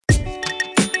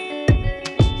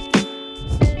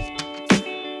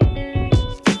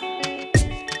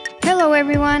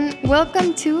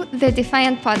Welcome to the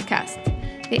Defiant Podcast.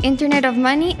 The Internet of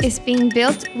Money is being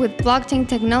built with blockchain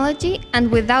technology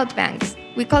and without banks.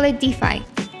 We call it DeFi,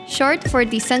 short for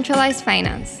decentralized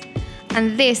finance.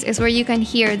 And this is where you can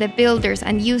hear the builders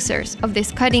and users of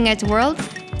this cutting-edge world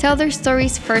tell their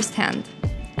stories firsthand.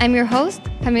 I'm your host,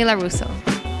 Camila Russo.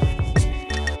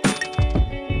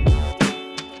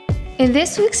 In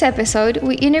this week's episode,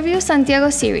 we interview Santiago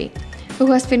Siri,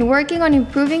 who has been working on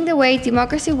improving the way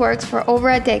democracy works for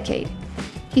over a decade.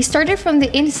 He started from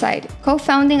the inside,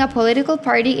 co-founding a political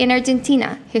party in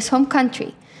Argentina, his home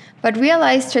country, but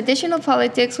realized traditional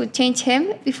politics would change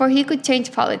him before he could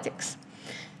change politics.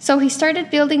 So he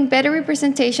started building better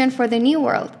representation for the new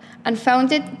world and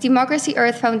founded Democracy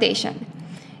Earth Foundation.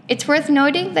 It's worth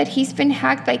noting that he's been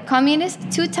hacked by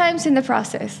communists 2 times in the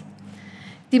process.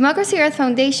 Democracy Earth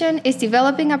Foundation is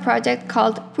developing a project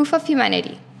called Proof of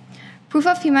Humanity. Proof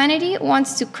of Humanity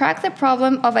wants to crack the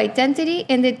problem of identity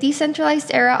in the decentralized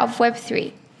era of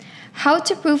Web3. How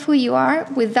to prove who you are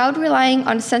without relying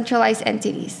on centralized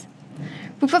entities.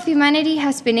 Proof of Humanity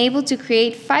has been able to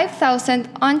create 5,000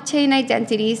 on-chain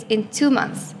identities in 2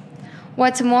 months.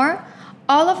 What's more,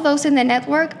 all of those in the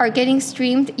network are getting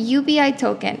streamed UBI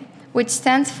token, which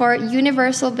stands for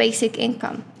Universal Basic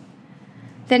Income.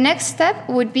 The next step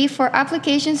would be for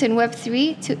applications in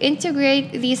Web3 to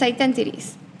integrate these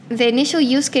identities. The initial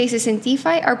use cases in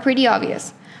DeFi are pretty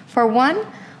obvious. For one,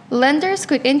 lenders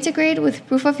could integrate with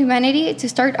Proof of Humanity to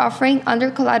start offering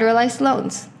under-collateralized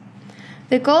loans.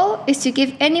 The goal is to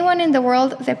give anyone in the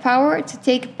world the power to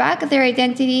take back their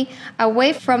identity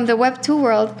away from the Web2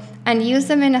 world and use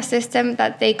them in a system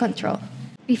that they control.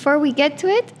 Before we get to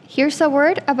it, here's a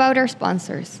word about our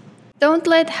sponsors. Don't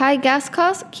let high gas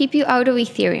costs keep you out of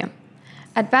Ethereum.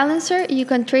 At Balancer, you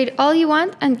can trade all you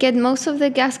want and get most of the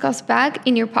gas costs back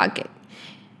in your pocket.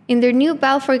 In their new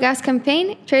BAL for Gas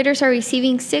campaign, traders are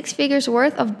receiving 6 figures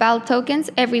worth of BAL tokens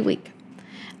every week.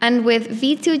 And with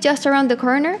V2 just around the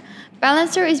corner,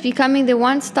 Balancer is becoming the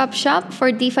one-stop shop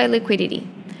for DeFi liquidity.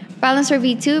 Balancer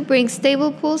V2 brings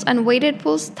stable pools and weighted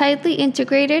pools tightly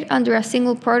integrated under a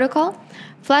single protocol,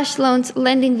 flash loans,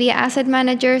 lending via asset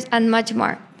managers, and much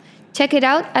more. Check it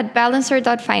out at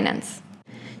balancer.finance.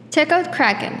 Check out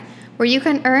Kraken, where you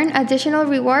can earn additional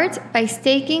rewards by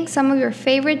staking some of your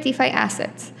favorite DeFi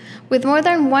assets. With more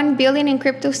than 1 billion in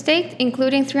crypto staked,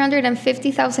 including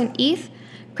 350,000 ETH,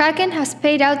 Kraken has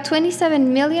paid out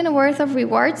 27 million worth of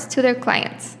rewards to their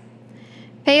clients.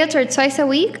 Payouts are twice a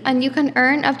week, and you can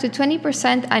earn up to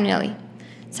 20% annually.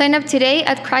 Sign up today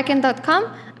at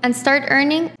kraken.com and start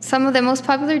earning some of the most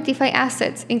popular DeFi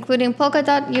assets, including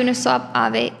Polkadot, Uniswap,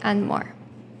 Aave, and more.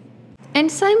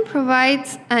 Enzyme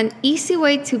provides an easy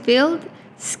way to build,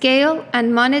 scale,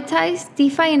 and monetize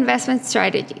DeFi investment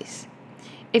strategies.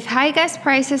 If high gas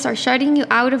prices are shutting you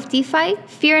out of DeFi,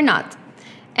 fear not.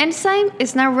 Enzyme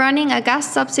is now running a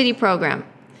gas subsidy program.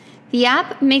 The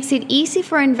app makes it easy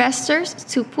for investors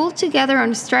to pull together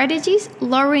on strategies,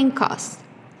 lowering costs.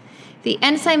 The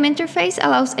Enzyme interface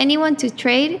allows anyone to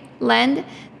trade, lend,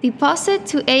 deposit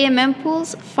to AMM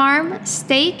pools, farm,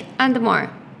 stake, and more.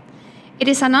 It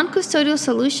is a non-custodial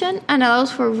solution and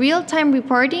allows for real-time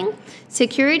reporting,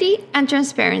 security, and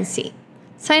transparency.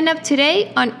 Sign up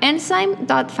today on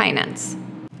enzyme.finance.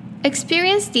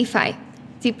 Experience DeFi.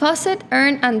 Deposit,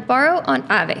 earn, and borrow on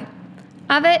Aave.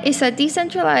 Aave is a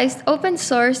decentralized,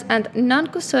 open-source, and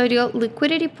non-custodial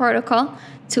liquidity protocol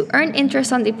to earn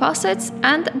interest on deposits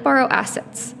and borrow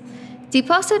assets.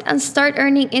 Deposit and start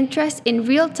earning interest in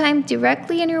real time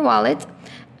directly in your wallet,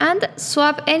 and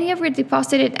swap any of your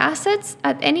deposited assets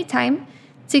at any time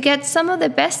to get some of the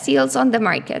best deals on the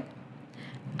market.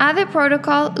 Aave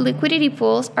protocol liquidity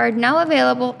pools are now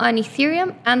available on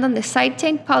Ethereum and on the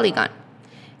sidechain Polygon.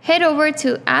 Head over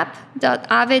to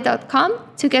app.aave.com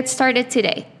to get started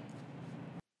today.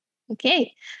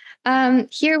 Okay,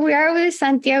 here we are with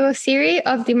Santiago Siri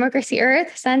of Democracy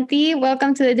Earth. Santi,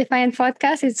 welcome to the Defiant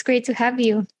Podcast. It's great to have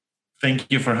you. Thank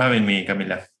you for having me,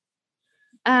 Camila.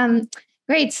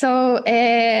 Great. So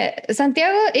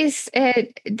Santiago is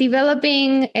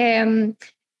developing, is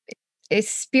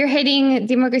spearheading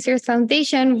Democracy Earth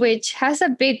Foundation, which has a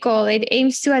big goal. It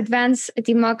aims to advance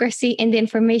democracy in the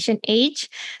information age.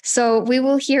 So we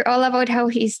will hear all about how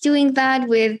he's doing that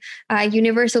with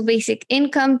Universal Basic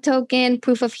Income token,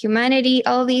 Proof of Humanity,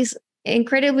 all these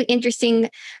incredibly interesting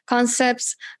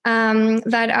concepts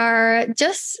that are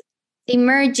just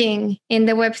emerging in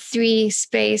the Web3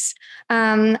 space.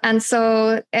 And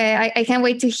so I can't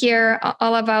wait to hear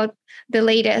all about the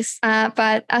latest.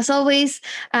 But as always,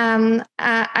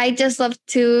 I just love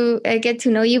to get to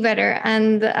know you better.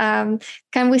 And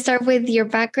can we start with your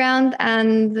background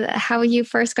and how you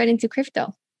first got into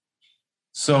crypto?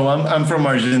 So I'm from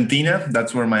Argentina.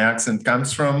 That's where my accent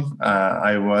comes from.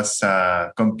 I was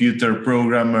a computer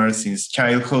programmer since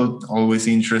childhood, always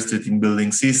interested in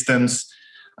building systems.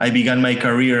 I began my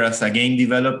career as a game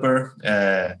developer,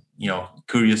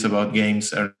 curious about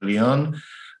games early on.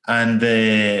 And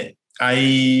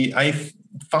I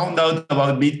found out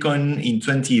about Bitcoin in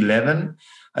 2011.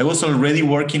 I was already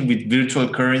working with virtual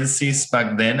currencies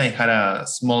back then. I had a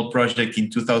small project in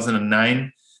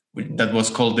 2009 that was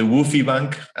called the Woofy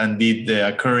Bank and did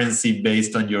a currency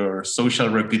based on your social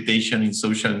reputation in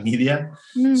social media.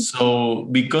 So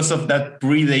because of that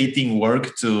predating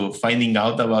work to finding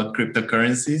out about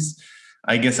cryptocurrencies,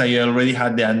 I guess I already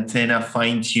had the antenna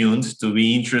fine-tuned to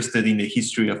be interested in the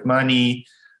history of money,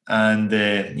 and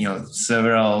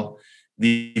several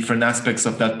different aspects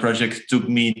of that project took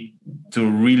me to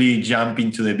really jump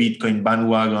into the Bitcoin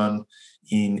bandwagon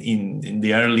in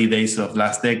the early days of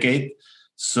last decade.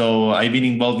 So I've been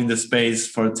involved in the space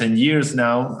for 10 years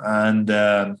now, and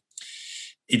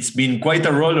it's been quite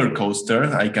a roller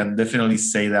coaster. I can definitely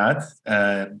say that.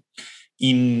 I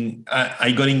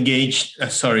got engaged.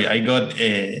 I got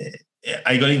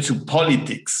into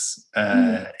politics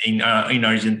in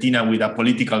Argentina with a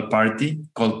political party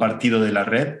called Partido de la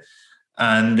Red.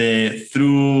 And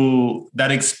through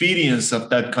that experience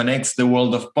of that connects the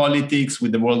world of politics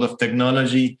with the world of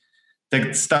technology,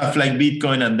 stuff like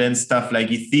Bitcoin and then stuff like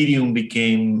Ethereum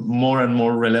became more and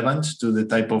more relevant to the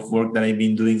type of work that I've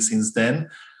been doing since then.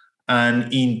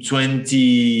 And in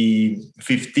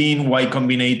 2015, Y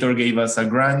Combinator gave us a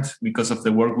grant because of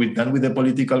the work we've done with the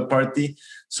political party.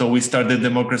 So we started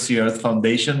Democracy Earth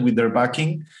Foundation with their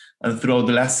backing. And throughout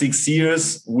the last 6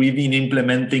 years, we've been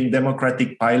implementing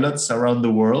democratic pilots around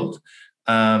the world.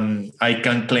 I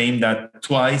can claim that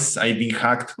twice I've been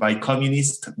hacked by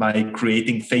communists by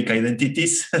creating fake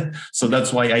identities. So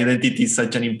that's why identity is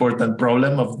such an important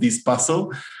problem of this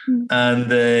puzzle. And,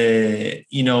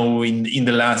 in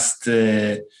the last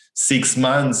 6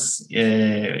 months,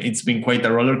 it's been quite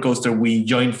a roller coaster. We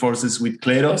joined forces with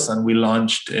Kleros and we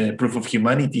launched Proof of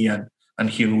Humanity, and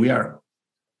here we are.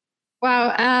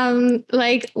 Wow.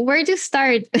 Where to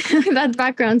start? That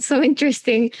background, so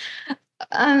interesting.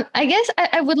 I guess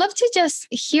I would love to just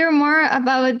hear more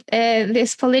about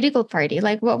this political party.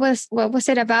 Like, what was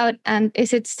it about, and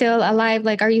is it still alive?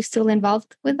 Like, are you still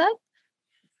involved with that?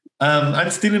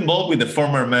 I'm still involved with the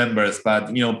former members,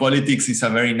 but politics is a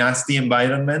very nasty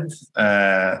environment.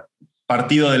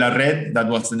 Partido de la Red, that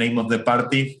was the name of the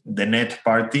party, the Net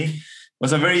Party,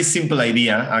 was a very simple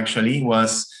idea. Actually,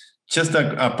 was just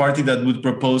a party that would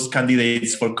propose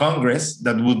candidates for Congress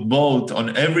that would vote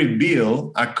on every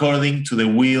bill according to the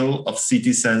will of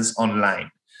citizens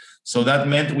online. So that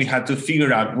meant we had to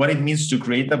figure out what it means to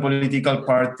create a political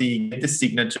party, get the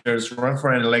signatures, run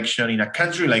for an election in a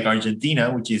country like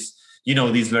Argentina, which is,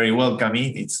 this very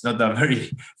welcoming. It's not a very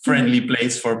friendly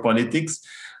place for politics.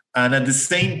 And at the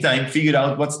same time, figure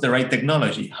out what's the right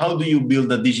technology. How do you build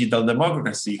a digital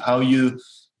democracy? How you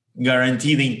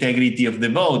guarantee the integrity of the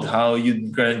vote, how you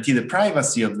guarantee the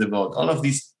privacy of the vote, all of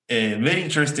these very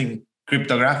interesting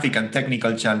cryptographic and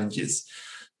technical challenges.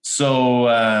 So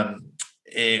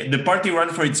the party ran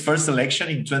for its first election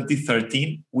in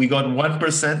 2013. We got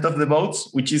 1% of the votes,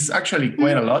 which is actually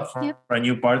quite a lot for a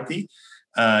new party.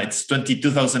 It's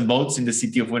 22,000 votes in the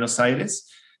city of Buenos Aires.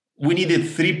 We needed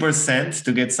 3%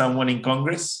 to get someone in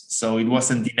Congress, so it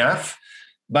wasn't enough.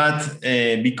 But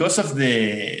because of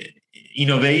the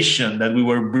innovation that we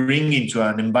were bringing to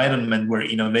an environment where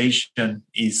innovation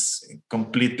is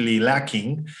completely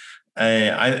lacking,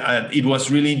 it was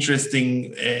really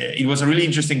interesting. It was a really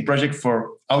interesting project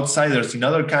for outsiders in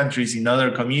other countries, in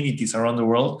other communities around the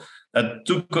world that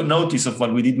took notice of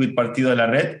what we did with Partido de la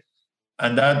Red.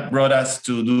 And that brought us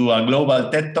to do a global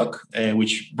TED Talk,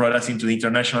 which brought us into the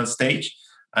international stage.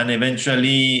 And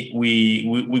eventually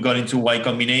we got into Y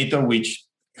Combinator, which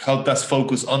helped us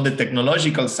focus on the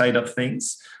technological side of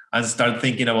things and start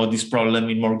thinking about this problem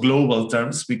in more global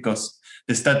terms, because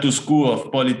the status quo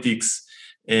of politics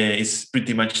is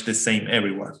pretty much the same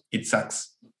everywhere. It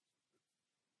sucks.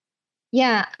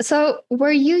 Yeah. So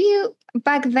were you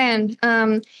back then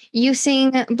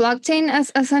using blockchain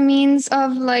as a means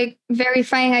of like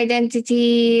verifying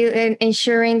identity and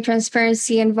ensuring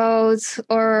transparency in votes,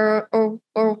 or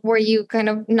were you kind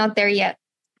of not there yet?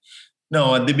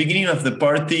 No, at the beginning of the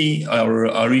party, our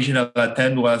original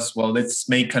attempt was, well, let's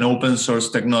make an open source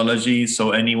technology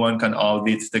so anyone can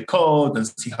audit the code and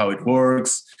see how it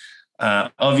works.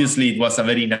 Obviously, it was a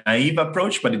very naive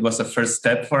approach, but it was a first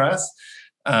step for us.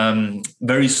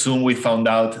 Very soon, we found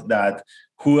out that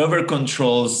whoever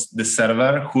controls the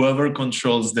server, whoever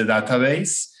controls the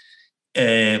database,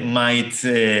 might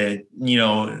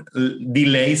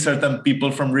delay certain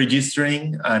people from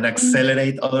registering and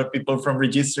accelerate other people from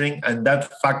registering, and that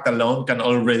fact alone can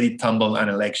already tumble an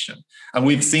election. And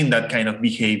we've seen that kind of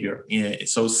behavior.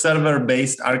 So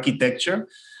server-based architecture,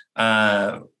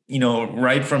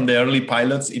 right from the early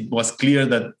pilots, it was clear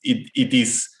that it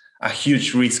is a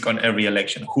huge risk on every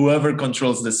election. Whoever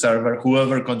controls the server,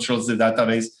 whoever controls the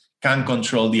database, can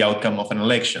control the outcome of an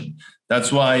election.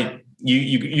 That's why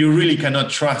you really cannot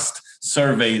trust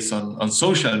surveys on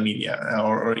social media,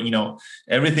 or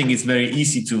everything is very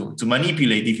easy to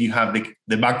manipulate if you have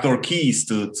the backdoor keys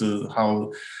to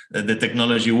how the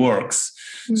technology works.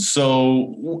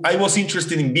 So I was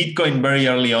interested in Bitcoin very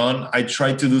early on. I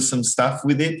tried to do some stuff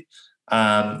with it.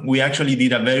 We actually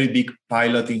did a very big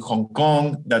pilot in Hong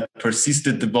Kong that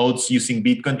persisted the votes using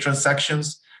Bitcoin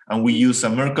transactions. And we use a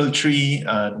Merkle tree,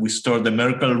 and we store the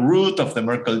Merkle root of the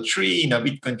Merkle tree in a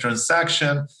Bitcoin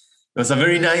transaction. It was a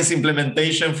very nice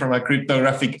implementation from a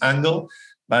cryptographic angle.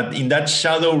 But in that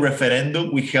shadow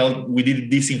referendum, we did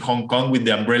this in Hong Kong with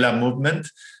the umbrella movement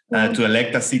to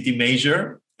elect a city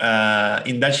mayor.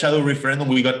 In that shadow referendum,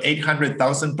 we got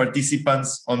 800,000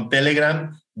 participants on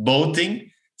Telegram voting.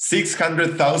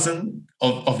 600,000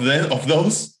 of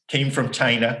those came from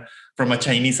China, from a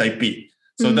Chinese IP.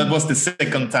 So that was the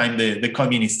second time the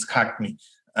communists hacked me.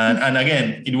 And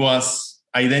again, it was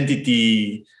a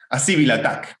civil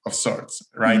attack of sorts,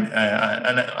 right?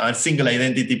 And a single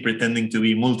identity pretending to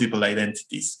be multiple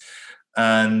identities.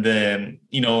 And,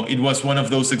 it was one of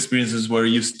those experiences where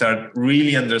you start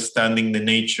really understanding the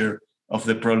nature of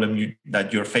the problem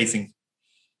that you're facing.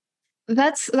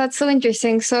 That's so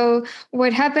interesting. So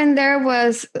what happened there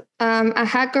was a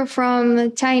hacker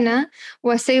from China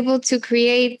was able to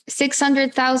create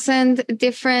 600,000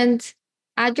 different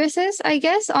addresses, I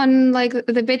guess, on like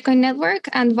the Bitcoin network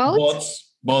and vote.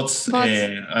 Bots.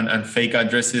 And fake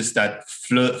addresses that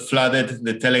flooded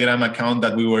the Telegram account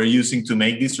that we were using to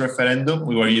make this referendum.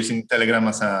 We were using Telegram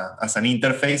as an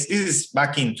interface. This is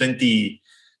back in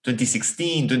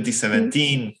 2016,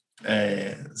 2017.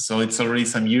 So it's already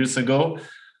some years ago.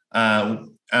 It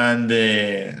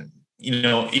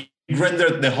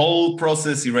rendered the whole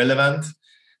process irrelevant.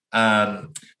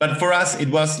 But for us, it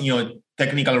was,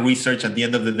 technical research at the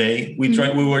end of the day. We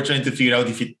were trying to figure out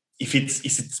if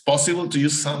it's possible to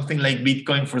use something like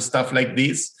Bitcoin for stuff like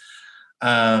this.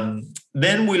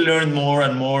 Then we learned more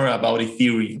and more about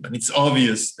Ethereum. And it's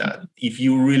obvious that if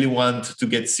you really want to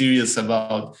get serious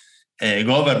about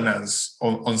governance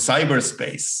on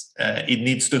cyberspace, it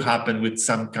needs to happen with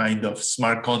some kind of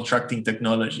smart contracting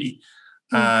technology.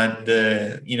 And,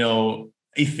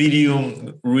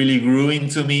 Ethereum really grew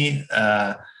into me.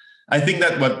 I think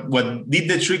that what did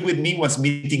the trick with me was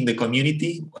meeting the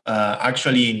community.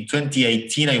 Actually, in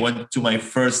 2018, I went to my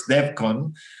first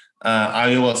DevCon.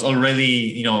 I was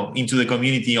already, into the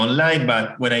community online,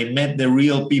 but when I met the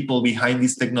real people behind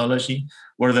this technology,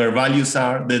 where their values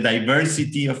are, the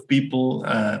diversity of people,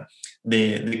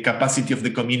 the capacity of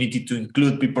the community to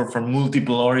include people from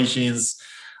multiple origins.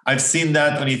 I've seen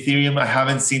that on Ethereum. I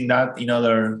haven't seen that in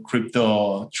other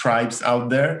crypto tribes out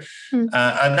there.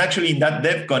 And actually in that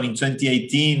DevCon in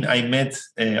 2018, I met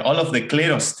all of the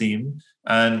Kleros team,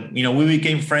 and, we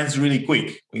became friends really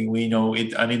quick. We know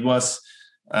it, and it was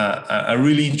a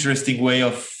really interesting way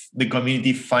of the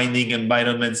community finding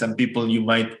environments and people you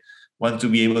might want to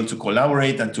be able to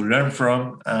collaborate and to learn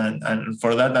from. And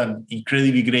for that, I'm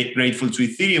incredibly grateful to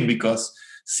Ethereum, because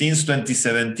since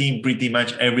 2017, pretty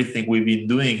much everything we've been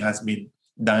doing has been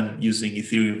done using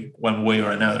Ethereum one way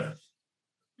or another.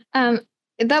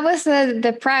 That was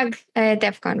the Prague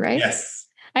DevCon, right? Yes.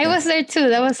 I was there too.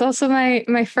 That was also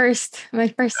my first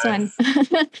one.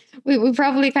 we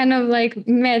probably kind of like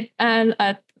met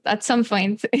at some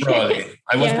point. Probably.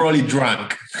 I was probably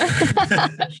drunk.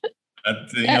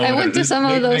 I went to some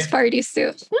of those parties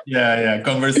too. Yeah.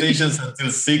 Conversations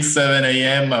until 6, 7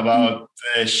 a.m. about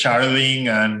sharding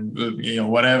and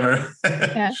whatever.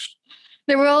 Yeah.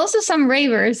 There were also some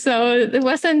ravers, so it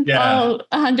wasn't all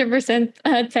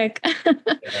 100% tech.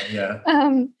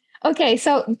 Okay,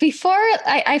 so before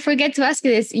I forget to ask you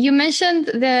this, you mentioned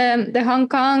the Hong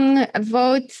Kong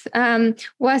vote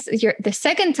was the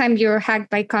second time you were hacked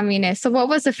by communists. So what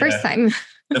was the first time?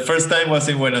 The first time was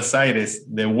in Buenos Aires,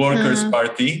 the Workers'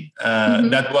 Party.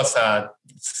 That was a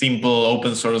simple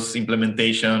open source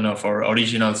implementation of our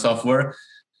original software.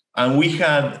 And we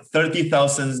had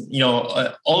 30,000,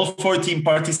 all 14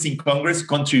 parties in Congress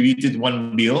contributed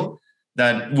one bill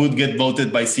that would get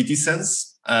voted by citizens.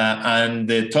 And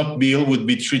the top bill would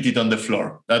be treated on the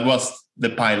floor. That was the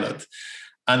pilot.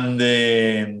 And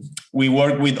we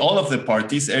worked with all of the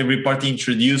parties. Every party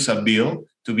introduced a bill.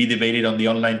 to be debated on the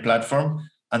online platform.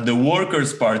 And the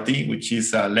Workers' Party, which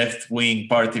is a left-wing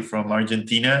party from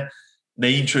Argentina,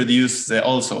 they introduced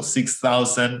also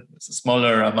 6,000,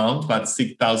 smaller amount, but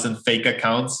 6,000 fake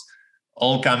accounts,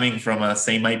 all coming from a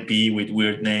same IP with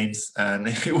weird names. And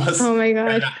it was Oh my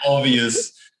kind God. of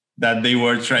obvious that they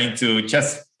were trying to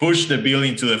just push the bill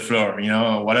into the floor,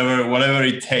 whatever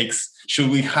it takes. Should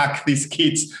we hack these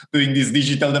kids doing this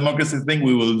digital democracy thing?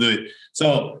 We will do it.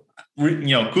 So,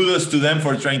 kudos to them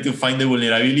for trying to find the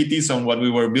vulnerabilities on what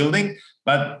we were building.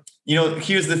 But,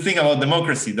 here's the thing about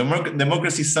democracy.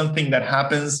 Democracy is something that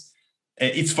happens.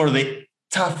 It's for the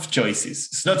tough choices.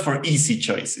 It's not for easy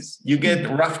choices. You get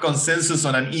rough consensus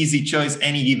on an easy choice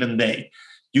any given day.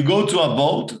 You go to a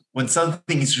vote when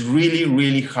something is really,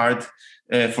 really hard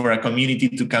for a community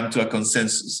to come to a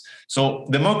consensus. So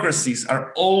democracies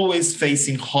are always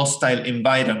facing hostile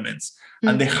environments.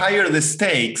 And the higher the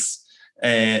stakes,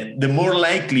 the more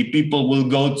likely people will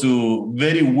go to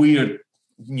very weird,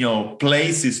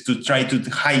 places to try to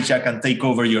hijack and take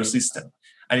over your system.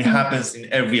 And it happens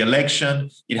in every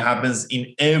election. It happens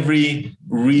in every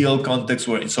real context.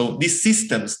 So these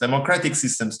systems, democratic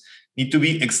systems, need to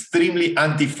be extremely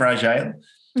anti-fragile.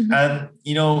 And,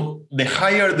 the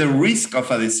higher the risk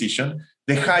of a decision,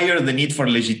 the higher the need for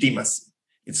legitimacy.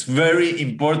 It's very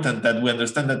important that we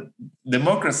understand that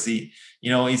democracy,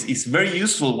 is very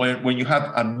useful when you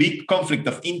have a big conflict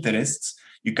of interests.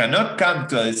 You cannot come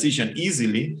to a decision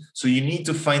easily. So you need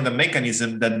to find a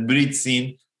mechanism that breathes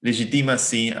in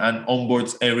legitimacy and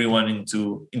onboards everyone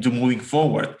into moving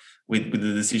forward with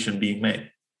the decision being made.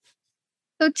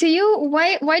 So to you,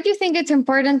 why do you think it's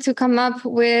important to come up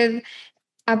with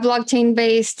a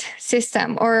blockchain-based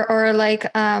system, or like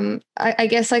I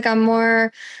guess like a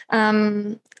more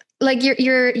like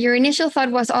your initial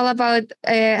thought was all about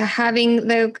having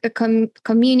the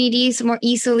communities more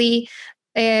easily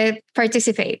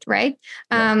participate, right?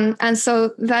 Yeah. And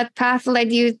so that path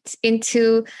led you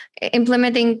into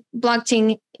implementing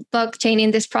blockchain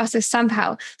in this process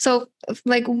somehow. So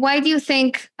like, why do you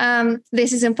think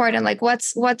this is important? Like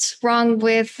what's wrong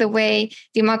with the way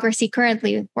democracy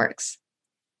currently works?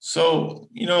 So,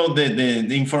 the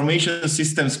information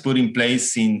systems put in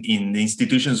place in the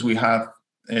institutions we have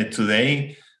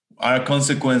today are a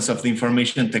consequence of the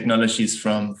information technologies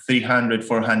from 300,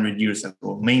 400 years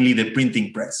ago, mainly the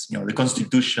printing press, the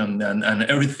Constitution and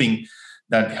everything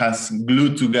that has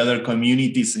glued together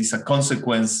communities is a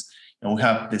consequence. We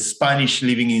have the Spanish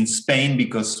living in Spain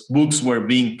because books were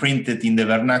being printed in the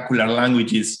vernacular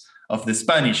languages of the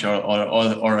Spanish or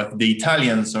of the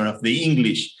Italians or of the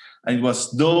English. And it was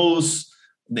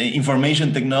the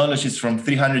information technologies from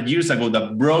 300 years ago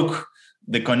that broke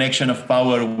the connection of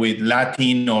power with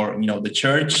Latin or, the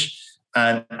church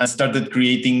and started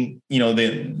creating,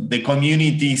 the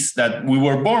communities that we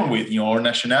were born with, our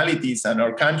nationalities and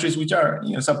our countries, which are,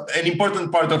 an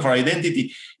important part of our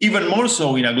identity, even more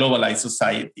so in a globalized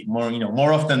society.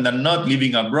 More often than not,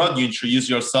 living abroad, you introduce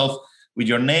yourself with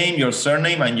your name, your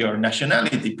surname, and your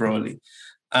nationality, probably.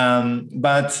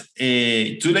 But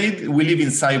today we live in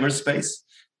cyberspace.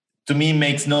 To me, it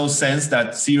makes no sense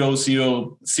that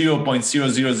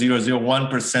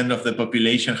 0.00001% of the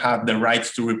population have the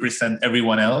rights to represent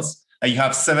everyone else. You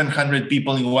have 700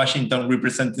 people in Washington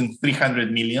representing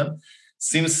 300 million.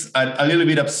 Seems a little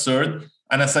bit absurd.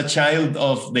 And as a child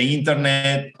of the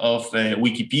internet, of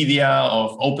Wikipedia,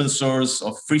 of open source,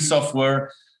 of free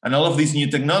software, and all of these new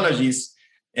technologies,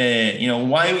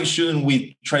 why shouldn't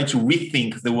we try to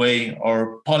rethink the way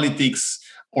our politics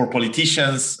or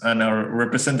politicians and our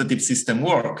representative system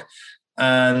work?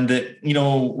 And,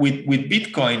 with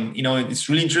Bitcoin, it's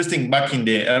really interesting. Back in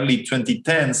the early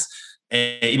 2010s,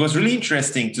 it was really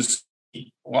interesting to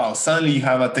see, wow, suddenly you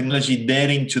have a technology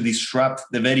daring to disrupt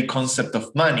the very concept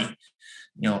of money.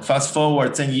 Fast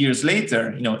forward 10 years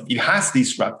later, it has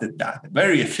disrupted that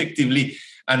very effectively.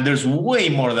 And there's way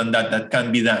more than that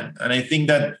can be done. And I think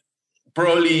that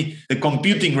probably the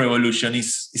computing revolution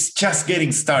is just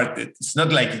getting started. It's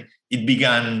not like it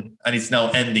began and it's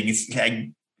now ending. It's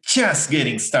like just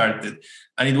getting started.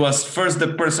 And it was first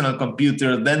the personal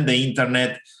computer, then the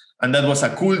internet. And that was a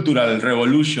cultural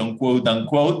revolution, quote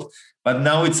unquote. But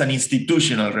now it's an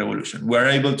institutional revolution. We're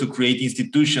able to create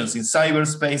institutions in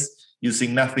cyberspace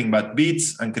using nothing but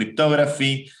bits and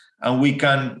cryptography. And we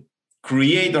can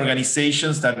create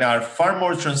organizations that are far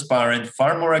more transparent,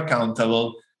 far more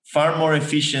accountable, far more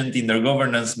efficient in their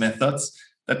governance methods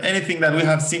than anything that we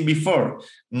have seen before.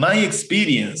 My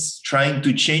experience trying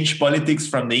to change politics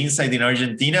from the inside in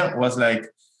Argentina was like,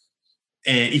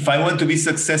 if I want to be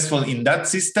successful in that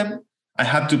system, I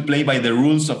have to play by the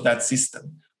rules of that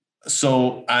system.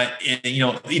 So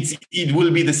it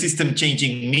will be the system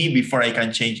changing me before I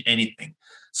can change anything.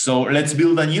 So let's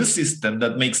build a new system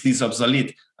that makes this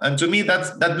obsolete. And to me,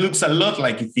 that looks a lot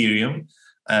like Ethereum.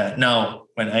 Now,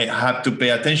 when I have to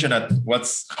pay attention at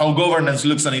how governance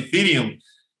looks on Ethereum,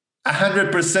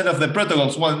 100% of the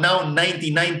protocols, well, now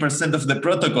 99% of the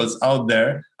protocols out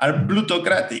there are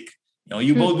plutocratic.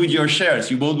 You vote with your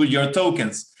shares, you vote with your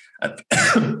tokens.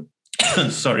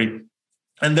 Sorry.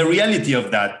 And the reality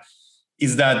of that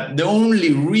is that the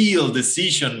only real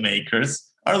decision makers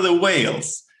are the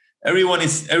whales. Everyone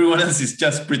else is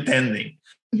just pretending.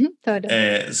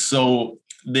 Totally. So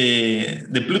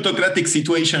the plutocratic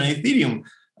situation in Ethereum,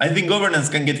 I think governance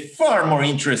can get far more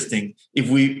interesting if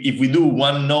we do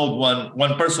one node,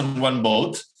 one person, one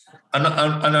vote, and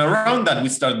around that we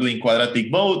start doing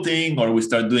quadratic voting, or we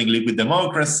start doing liquid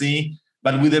democracy.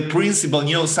 But with the principle,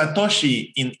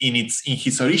 Satoshi in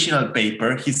his original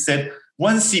paper, he said,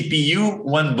 one CPU,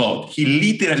 one vote. He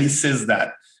literally says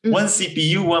that. One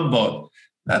CPU, one vote.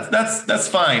 That's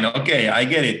fine. Okay, I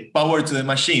get it. Power to the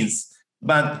machines.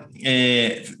 But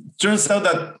turns out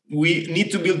that we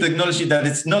need to build technology that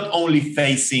is not only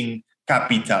facing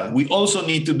capital. We also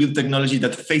need to build technology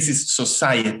that faces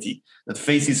society, that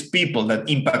faces people, that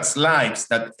impacts lives,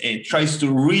 that tries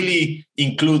to really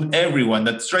include everyone,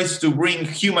 that tries to bring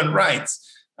human rights.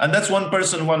 And that's one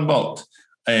person, one vote.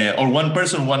 Or one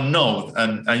person, one node,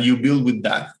 and you build with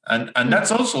that. And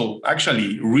that's also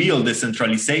actually real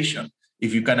decentralization,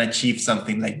 if you can achieve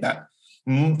something like that.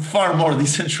 Far more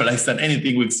decentralized than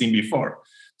anything we've seen before.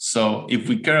 So if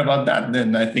we care about that,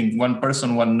 then I think one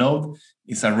person, one node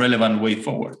is a relevant way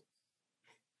forward.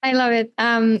 I love it.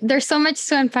 There's so much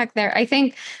to unpack there. I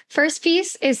think first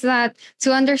piece is that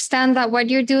to understand that what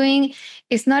you're doing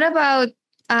is not about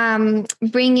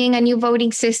bringing a new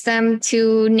voting system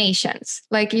to nations.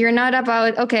 Like you're not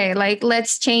about, okay, like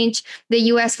let's change the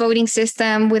US voting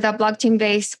system with a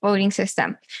blockchain-based voting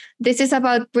system. This is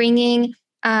about bringing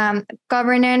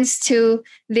governance to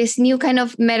this new kind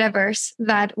of metaverse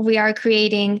that we are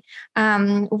creating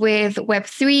with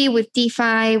Web3, with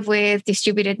DeFi, with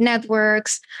distributed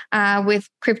networks, with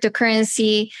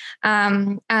cryptocurrency.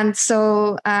 And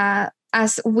so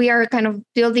as we are kind of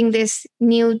building this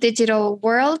new digital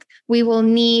world, we will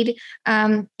need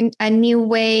a new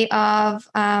way of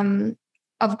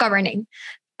governing.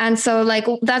 And so like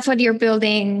that's what you're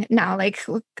building now, like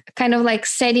kind of like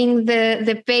setting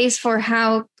the base for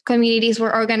how communities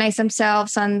will organize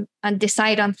themselves and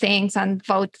decide on things and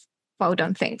vote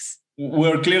on things.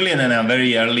 We're clearly in a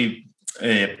very early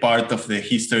part of the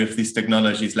history of these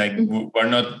technologies. Like we're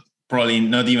probably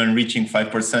not even reaching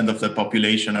 5% of the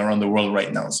population around the world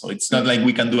right now. So it's not like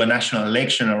we can do a national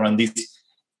election around this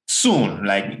soon,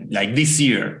 like this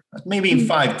year, maybe in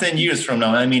 5-10 years from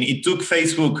now. I mean, it took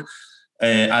Facebook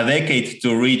a decade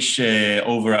to reach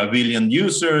over 1 billion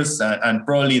users, and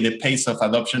probably the pace of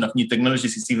adoption of new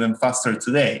technologies is even faster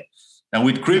today. Now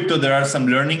with crypto, there are some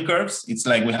learning curves. It's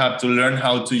like we have to learn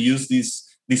how to use this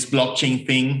blockchain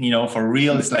thing, for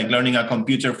real. It's like learning a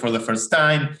computer for the first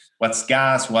time. What's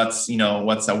gas? What's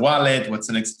a wallet? What's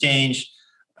an exchange?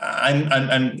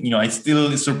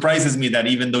 It surprises me that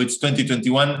even though it's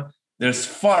 2021, there's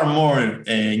far more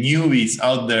newbies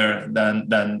out there than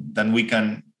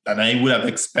I would have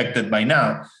expected by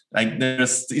now. Like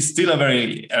it's still a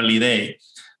very early day.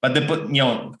 But at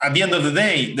the end of the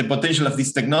day, the potential of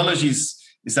these technologies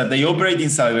is that they operate in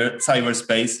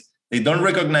cyberspace. They don't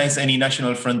recognize any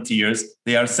national frontiers.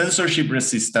 They are censorship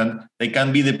resistant. They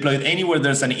can be deployed anywhere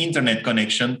there's an internet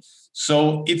connection.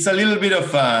 So it's a little bit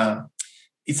of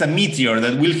it's a meteor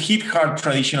that will hit hard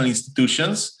traditional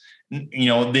institutions.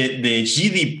 The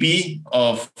GDP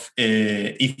of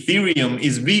Ethereum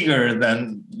is bigger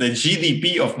than the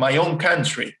GDP of my own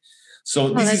country.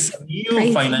 So this is a new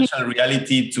crazy financial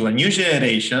reality to a new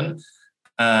generation.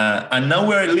 And now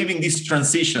we're living this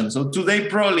transition. So today,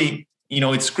 probably,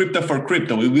 it's crypto for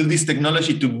crypto. We build this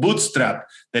technology to bootstrap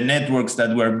the networks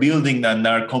that we're building and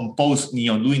are composed,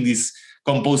 doing this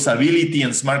composability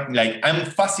and smart. Like, I'm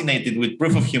fascinated with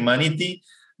proof of humanity.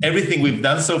 Everything we've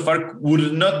done so far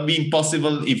would not be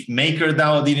possible if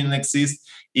MakerDAO didn't exist,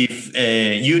 if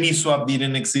Uniswap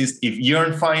didn't exist, if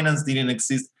Yearn Finance didn't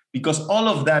exist. Because all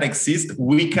of that exists,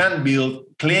 we can build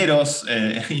Kleros,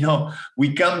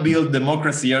 we can build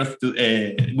democracy Earth,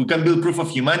 we can build proof of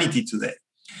humanity today.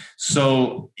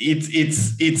 So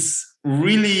it's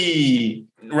really,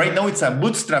 right now it's a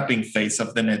bootstrapping phase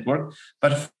of the network,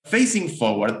 but facing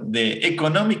forward, the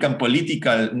economic and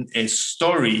political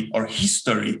story or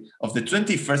history of the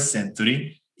 21st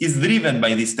century is driven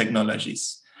by these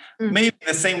technologies. Maybe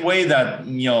the same way that,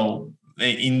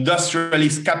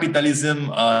 industrialist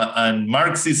capitalism and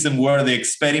Marxism were the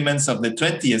experiments of the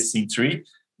 20th century,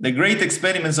 the great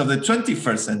experiments of the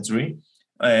 21st century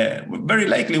very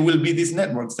likely will be these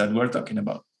networks that we're talking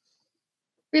about.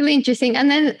 Really interesting.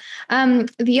 And then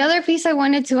the other piece I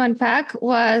wanted to unpack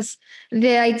was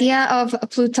the idea of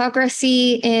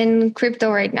plutocracy in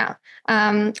crypto right now.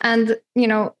 And,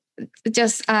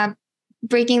 just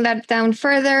breaking that down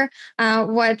further,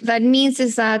 what that means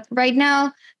is that right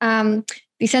now,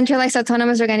 decentralized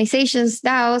autonomous organizations,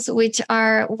 DAOs, which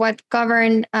are what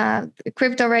govern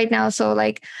crypto right now. So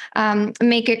like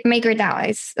MakerDAO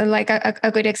is like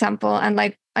a good example. And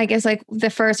like, I guess like the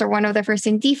first or one of the first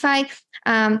in DeFi,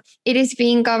 it is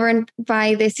being governed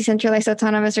by this decentralized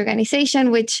autonomous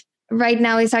organization, which right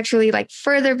now is actually like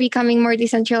further becoming more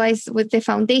decentralized with the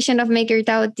foundation of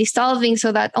MakerDAO dissolving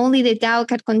so that only the DAO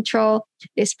can control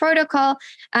this protocol.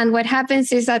 And what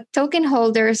happens is that token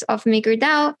holders of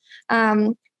MakerDAO,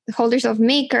 holders of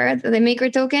Maker, the Maker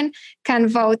token, can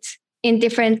vote in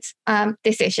different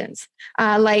decisions,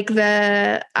 like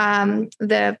the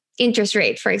interest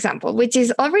rate, for example, which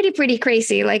is already pretty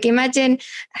crazy. Like imagine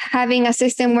having a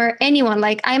system where anyone,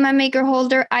 like I'm a Maker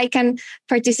holder, I can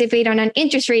participate on an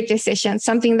interest rate decision,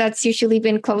 something that's usually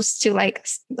been close to like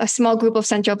a small group of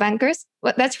central bankers.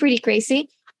 Well, that's pretty crazy.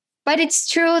 But it's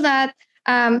true that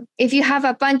if you have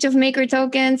a bunch of Maker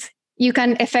tokens, you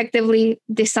can effectively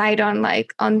decide on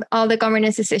all the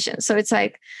governance decisions. So it's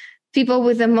like people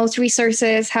with the most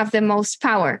resources have the most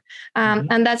power.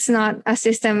 And that's not a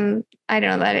system, I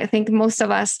don't know, that I think most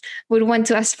of us would want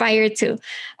to aspire to.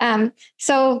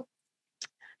 So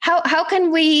how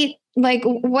can we, like,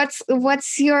 what's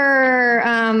your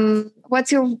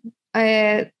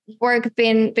work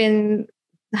been,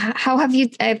 how have you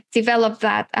developed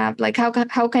that? Like,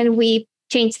 how can we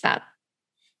change that?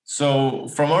 So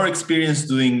from our experience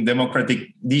doing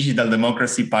digital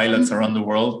democracy pilots around the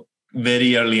world,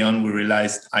 very early on, we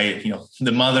realized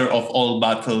the mother of all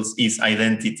battles is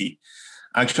identity.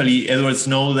 Actually, Edward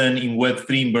Snowden in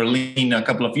Web3 in Berlin a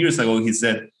couple of years ago, he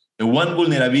said, the one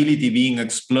vulnerability being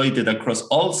exploited across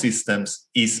all systems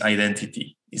is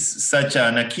identity. It's such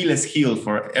an Achilles heel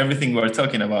for everything we're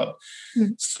talking about.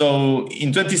 So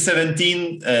in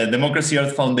 2017, Democracy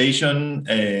Earth Foundation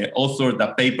authored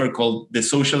a paper called The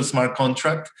Social Smart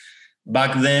Contract.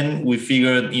 Back then, we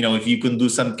figured, if you can do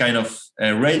some kind of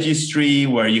registry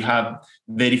where you have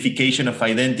verification of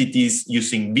identities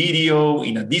using video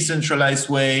in a decentralized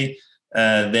way,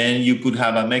 then you could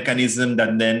have a mechanism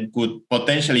that then could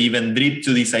potentially even drip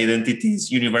to these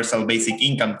identities universal basic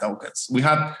income tokens. We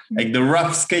have like the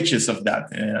rough sketches of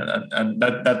that, and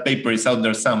that paper is out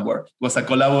there somewhere. It was a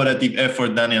collaborative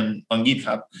effort done on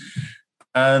GitHub.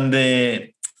 And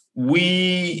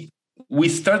we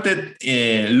started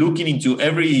looking into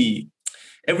every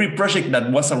project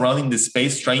that was around in the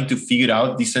space, trying to figure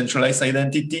out decentralized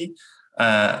identity.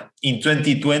 In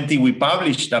 2020, we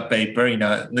published a paper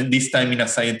this time in a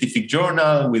scientific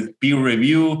journal with peer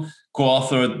review,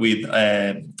 co-authored with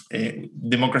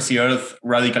Democracy Earth,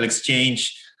 Radical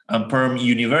Exchange, and Perm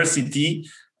University.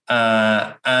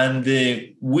 And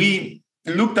we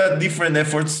looked at different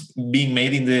efforts being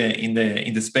made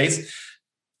in the space.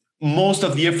 Most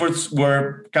of the efforts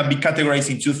can be categorized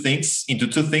into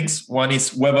two things. One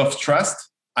is web of trust.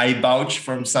 I vouch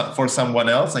for someone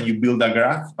else, and you build a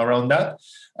graph around that.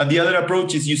 And the other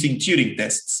approach is using Turing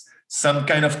tests, some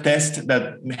kind of test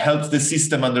that helps the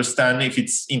system understand if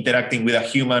it's interacting with a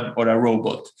human or a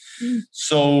robot.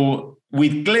 So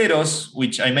with Kleros,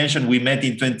 which I mentioned, we met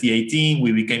in 2018.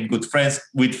 We became good friends.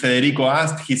 With Federico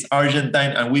Ast, he's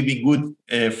Argentine, and we've been good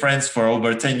friends for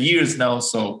over 10 years now.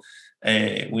 So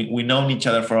we've known each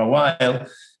other for a while.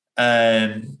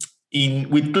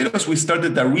 With Kleros, we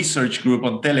started a research group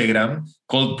on Telegram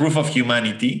called Proof of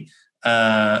Humanity.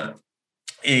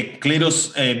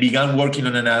 Kleros began working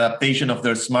on an adaptation of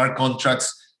their smart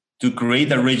contracts to create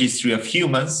a registry of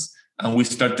humans, and we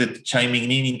started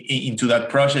chiming into that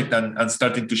project and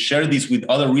starting to share this with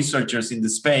other researchers in the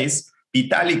space.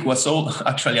 Vitalik was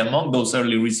actually among those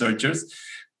early researchers.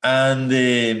 And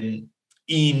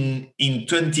in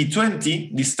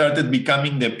 2020, this started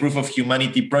becoming the Proof of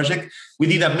Humanity project. We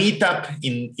did a meetup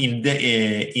in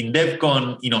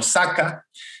DevCon in Osaka.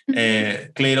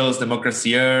 Kleros,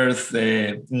 Democracy Earth,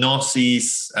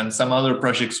 Gnosis, and some other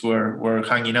projects were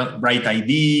hanging out. Bright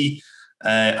ID,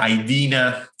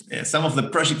 IDENA, some of the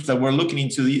projects that were looking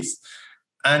into this.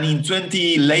 And in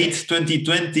late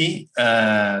 2020,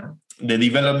 the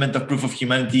development of Proof of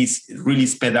Humanity really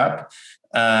sped up.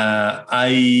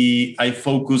 I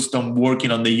focused on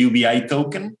working on the UBI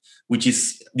token, which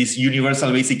is this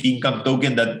universal basic income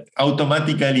token that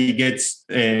automatically gets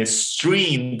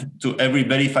streamed to every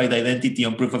verified identity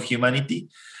on Proof of Humanity.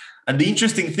 And the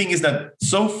interesting thing is that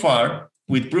so far,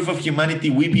 with Proof of Humanity,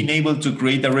 we've been able to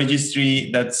create a registry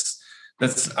that's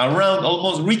around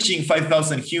almost reaching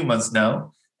 5,000 humans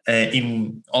now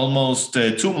in almost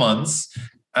 2 months.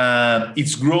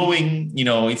 It's growing,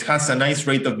 it has a nice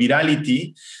rate of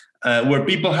virality where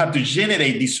people have to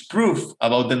generate this proof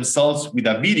about themselves with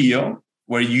a video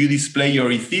where you display your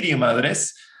Ethereum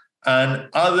address, and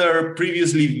other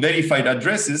previously verified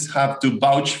addresses have to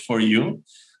vouch for you.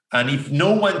 And if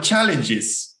no one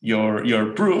challenges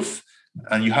your proof,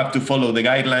 and you have to follow the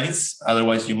guidelines,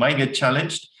 otherwise you might get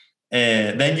challenged,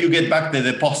 then you get back the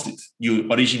deposit you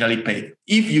originally paid.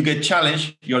 If you get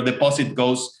challenged, your deposit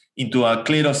goes into a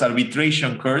Kleros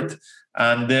arbitration court,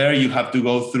 and there you have to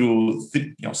go through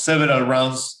several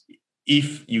rounds,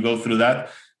 if you go through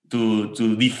that,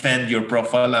 to defend your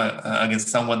profile against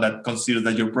someone that considers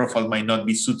that your profile might not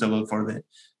be suitable for the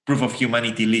Proof of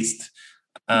Humanity list.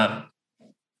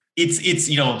 It's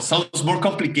sounds more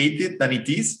complicated than it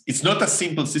is. It's not a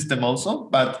simple system also,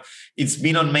 but it's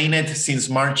been on mainnet since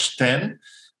March 10,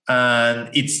 and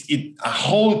it's a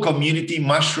whole community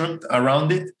mushroomed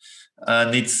around it.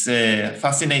 And it's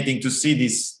fascinating to see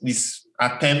this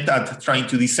attempt at trying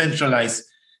to decentralize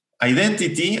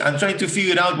identity and trying to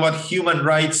figure out what human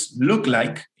rights look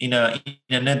like in a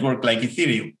network like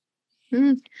Ethereum.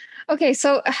 Okay,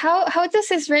 so how does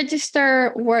this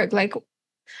register work? Like,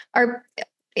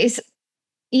 is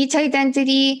each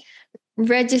identity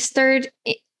registered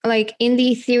like in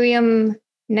the Ethereum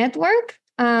network?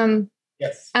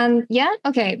 Yes. And yeah,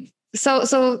 okay.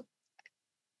 So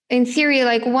in theory,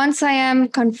 like once I am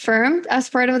confirmed as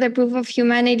part of the Proof of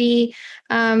Humanity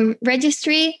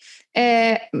registry,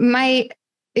 is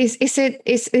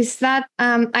that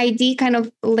ID kind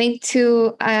of linked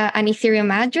to an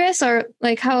Ethereum address, or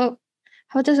like how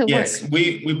does it work? Yes,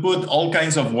 we put all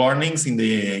kinds of warnings in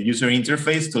the user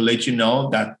interface to let you know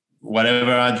that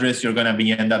whatever address you're going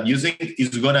to end up using is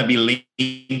going to be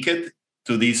linked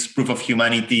to this Proof of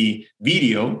Humanity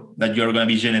video that you're going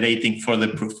to be generating for the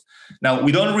proof. Now,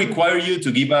 we don't require you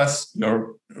to give us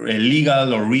your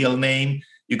legal or real name.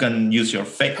 You can use a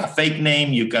fake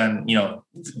name. You can,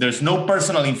 there's no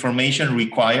personal information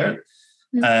required,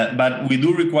 but we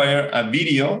do require a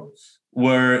video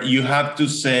where you have to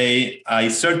say, I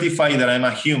certify that I'm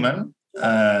a human.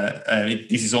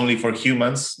 This is only for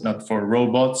humans, not for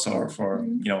robots or for,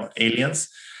 aliens.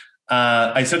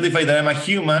 I certify that I'm a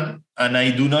human and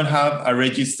I do not have a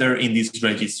register in this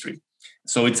registry.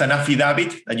 So it's an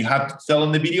affidavit that you have to tell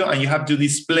on the video, and you have to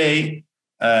display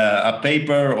a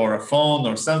paper or a phone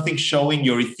or something showing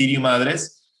your Ethereum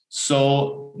address,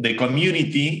 so the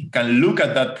community can look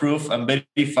at that proof and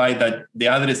verify that the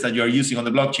address that you're using on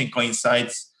the blockchain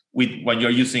coincides with what you're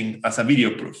using as a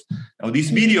video proof. Now, these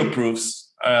video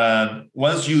proofs,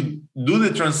 once you do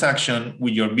the transaction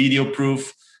with your video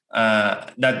proof,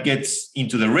 that gets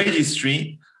into the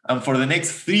registry, and for the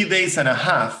next 3 days and a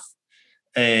half,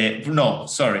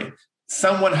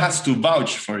 someone has to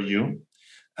vouch for you.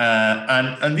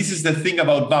 And this is the thing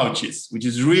about vouches, which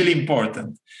is really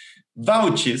important.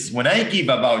 Vouches, when I give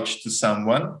a vouch to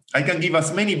someone, I can give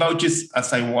as many vouches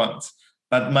as I want,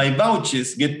 but my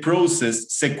vouches get processed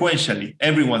sequentially.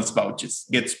 Everyone's vouches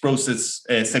gets processed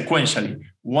sequentially,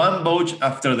 one vouch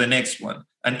after the next one.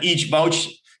 And each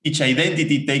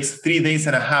identity takes 3 days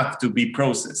and a half to be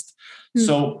processed.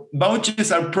 So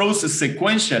vouches are processed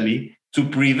sequentially to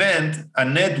prevent a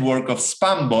network of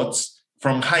spam bots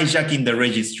from hijacking the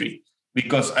registry,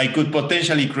 because I could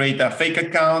potentially create a fake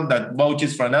account that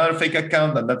vouches for another fake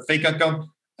account and that fake account.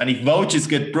 And if vouchers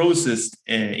get processed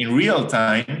in real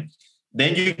time,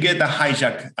 then you get a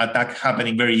hijack attack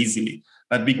happening very easily.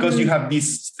 But because you have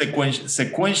this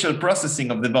sequential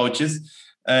processing of the vouchers,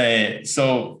 my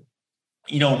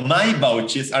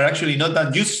vouchers are actually not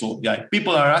that useful. Yeah,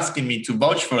 people are asking me to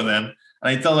vouch for them, and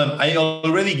I tell them I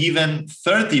already given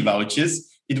 30 vouchers.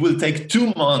 It will take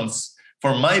 2 months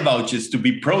for my vouchers to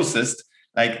be processed.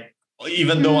 Like,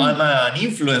 even though I'm an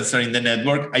influencer in the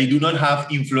network, I do not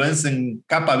have influencing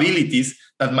capabilities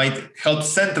that might help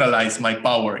centralize my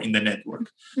power in the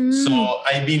network. So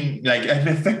I'm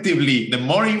effectively, the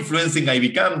more influencing I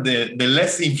become, the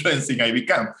less influencing I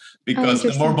become, because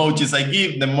the more vouchers I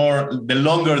give, the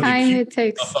longer the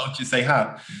queue of vouchers I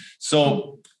have.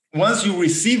 So once you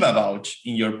receive a vouch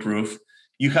in your proof,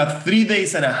 you have 3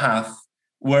 days and a half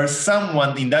where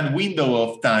someone in that window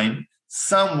of time,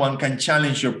 someone can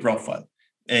challenge your profile.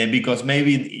 Because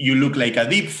maybe you look like a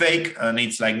deep fake and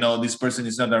it's like, no, this person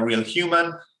is not a real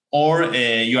human. or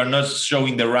you are not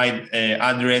showing the right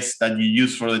address that you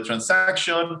use for the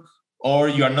transaction, or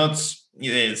you are not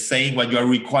saying what you are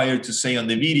required to say on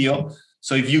the video.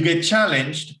 So if you get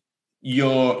challenged,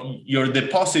 your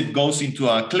deposit goes into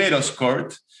a Kleros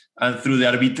court, and through the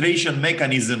arbitration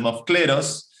mechanism of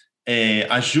Kleros,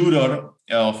 a juror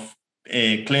of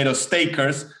Kleros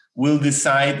stakers will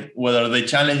decide whether the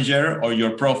challenger or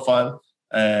your profile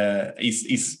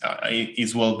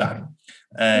is well done.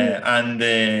 And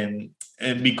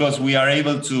because we are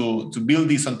able to build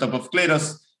this on top of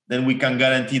Kleros, then we can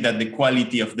guarantee that the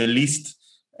quality of the list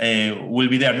will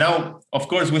be there. Now, of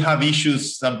course, we have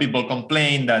issues. Some people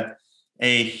complain that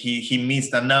he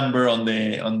missed a number on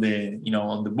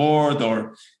the board,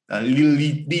 or little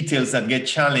details that get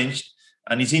challenged.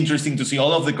 And it's interesting to see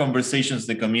all of the conversations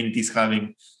the community is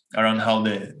having around how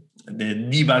the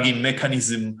debugging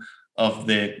mechanism of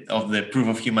the proof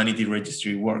of humanity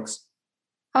registry works.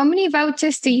 How many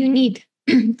vouchers do you need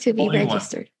to be Only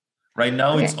registered? One. Right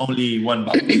now, It's only one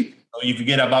voucher. So if you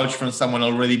get a voucher from someone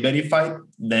already verified,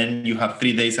 then you have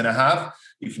 3 days and a half.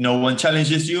 If no one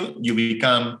challenges you, you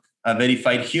become a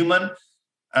verified human.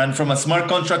 And from a smart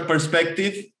contract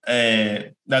perspective,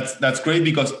 that's great,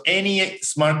 because any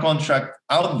smart contract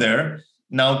out there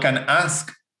now can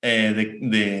ask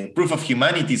the proof of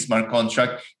humanity smart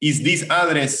contract, does this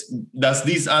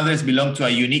address belong to a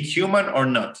unique human or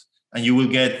not? And you will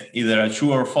get either a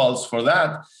true or false for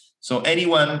that. So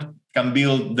anyone can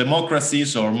build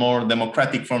democracies or more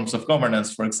democratic forms of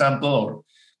governance, for example, or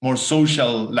more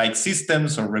social-like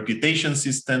systems or reputation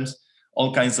systems,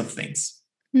 all kinds of things.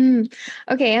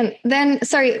 Okay, and then,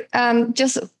 sorry,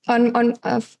 just on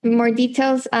more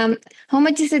details, how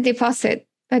much is the deposit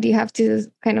that you have to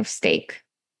kind of stake?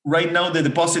 Right now, the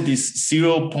deposit is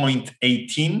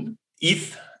 0.18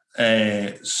 ETH.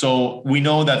 So we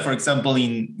know that, for example,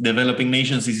 in developing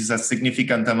nations, this is a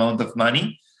significant amount of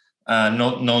money.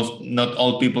 Not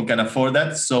all people can afford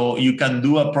that. So you can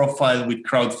do a profile with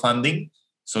crowdfunding.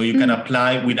 So you can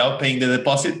apply without paying the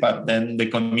deposit, but then the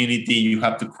community, you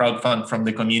have to crowdfund from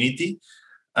the community.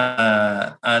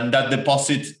 And that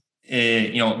deposit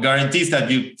guarantees that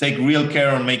you take real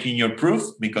care on making your proof,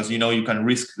 because you can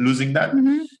risk losing that.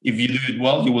 If you do it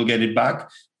well, you will get it back.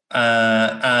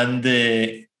 And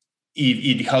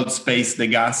it helps pay the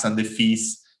gas and the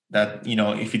fees that,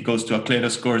 if it goes to a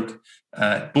Kleros court,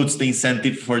 puts the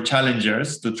incentive for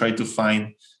challengers to try to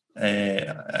find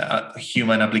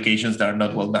human applications that are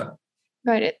not well done.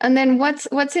 Got it. And then what's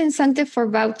the incentive for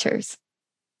vouchers?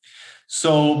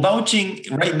 So vouching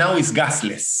right now is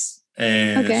gasless.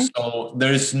 Okay. So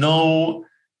there is no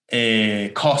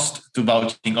cost to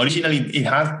vouching. Originally,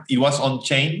 it was on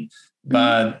chain,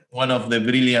 but one of the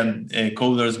brilliant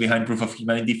coders behind Proof of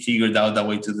Humanity figured out a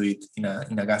way to do it in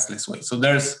a gasless way. So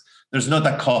there's not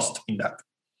a cost in that.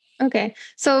 Okay.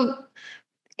 So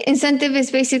incentive is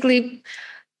basically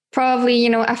probably,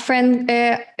 a friend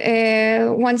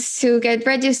wants to get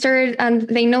registered and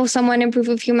they know someone in Proof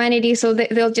of Humanity. So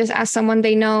they'll just ask someone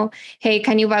they know, hey,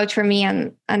 can you vouch for me?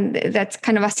 And that's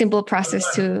kind of a simple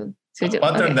process to do.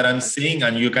 Pattern that I'm seeing,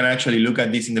 and you can actually look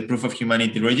at this in the Proof of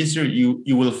Humanity register,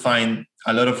 you will find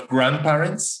a lot of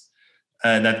grandparents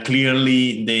that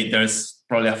clearly there's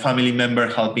probably a family member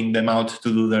helping them out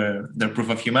to do their Proof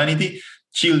of Humanity.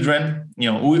 Children,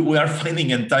 we are finding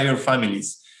entire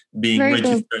families being very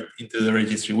registered into the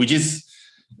registry, which is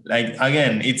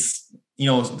again, it's,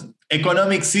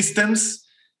 economic systems,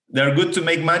 they're good to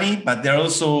make money, but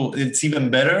it's even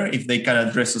better if they can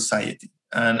address society.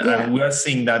 And we are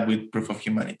seeing that with Proof of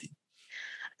Humanity.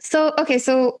 So, okay.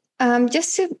 So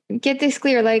just to get this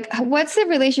clear, what's the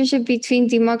relationship between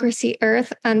Democracy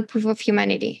Earth and Proof of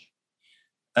Humanity?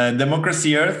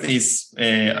 Democracy Earth is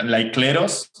like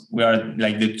Kleros. We are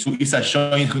like the two. It's a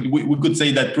joint. We could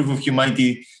say that Proof of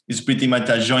Humanity is pretty much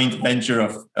a joint venture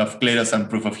of Kleros and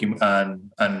Proof of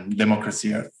and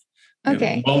Democracy Earth.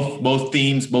 Okay. Both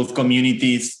teams, both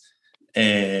communities,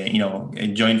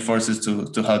 join forces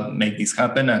to help make this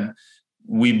happen. And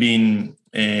we've been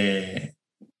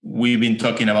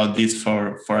talking about this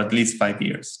for at least 5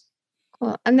 years.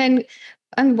 Cool.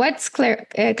 And what's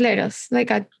Kleros?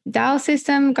 Like a DAO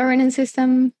system, governance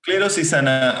system? Kleros is an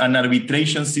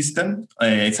arbitration system.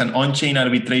 It's an on-chain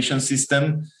arbitration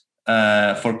system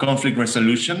for conflict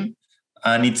resolution.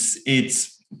 And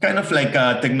it's kind of like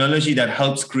a technology that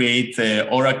helps create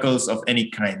oracles of any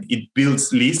kind. It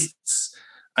builds lists,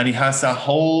 and it has a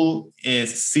whole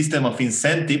system of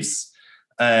incentives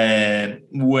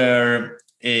where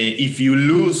if you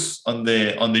lose on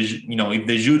the if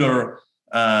the juror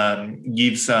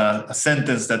gives a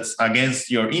sentence that's against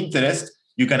your interest,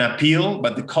 you can appeal,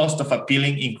 but the cost of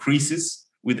appealing increases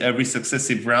with every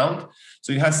successive round.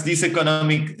 So it has this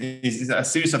is a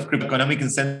series of economic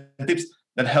incentives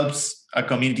that helps a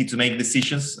community to make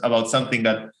decisions about something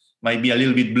that might be a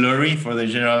little bit blurry for the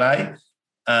general eye.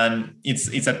 And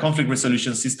it's a conflict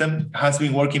resolution system, has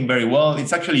been working very well.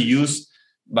 It's actually used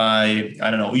by,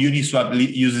 I don't know, Uniswap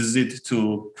uses it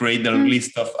to create the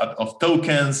list of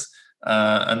tokens.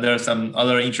 And there are some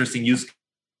other interesting use cases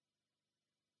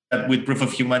that with Proof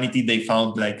of Humanity, they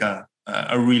found like a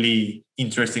really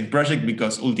interesting project,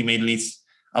 because ultimately it's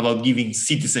about giving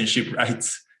citizenship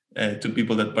rights to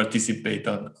people that participate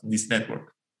on this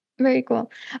network. Very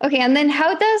cool. Okay, and then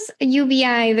how does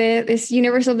UBI, this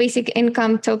Universal Basic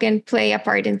Income token, play a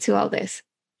part into all this?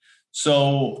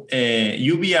 So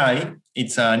UBI,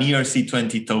 it's an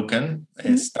ERC20 token,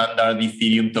 a standard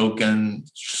Ethereum token,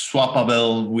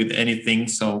 swappable with anything.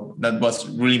 So that was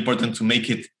really important to make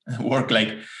it work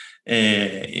like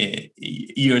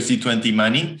ERC20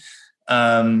 money.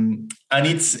 And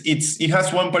it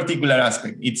has one particular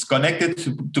aspect. It's connected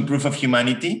to Proof of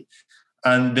Humanity.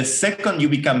 And the second you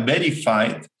become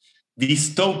verified,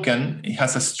 this token, it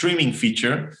has a streaming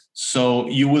feature. So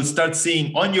you will start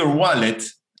seeing on your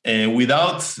wallet,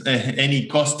 without any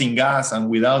costing gas and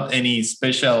without any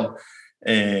special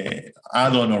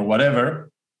add-on or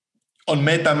whatever, on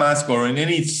MetaMask or in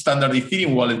any standard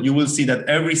Ethereum wallet, you will see that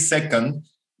every second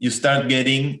you start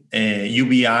getting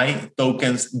UBI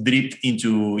tokens dripped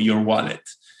into your wallet.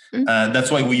 That's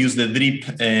why we use the drip,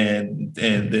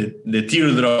 the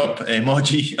teardrop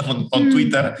emoji on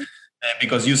Twitter,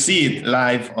 because you see it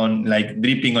live on like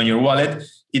dripping on your wallet.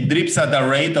 It drips at a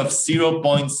rate of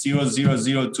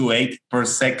 0.00028 per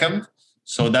second.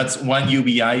 So that's 1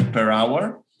 UBI per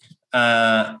hour.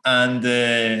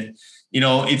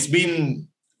 It's been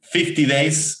 50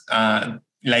 days.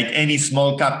 Like any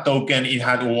small cap token, it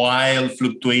had wild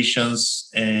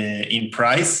fluctuations in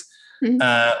price.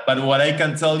 But what I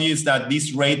can tell you is that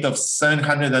this rate of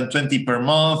 720 per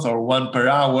month or 1 per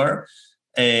hour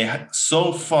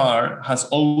so far has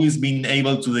always been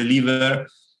able to deliver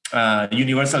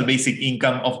universal basic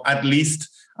income of at least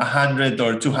 $100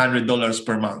 or $200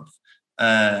 per month.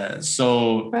 Wow.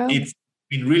 It's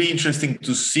been really interesting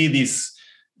to see the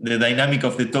dynamic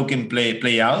of the token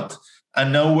play out.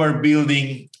 And now we're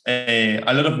building a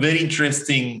lot of very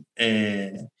interesting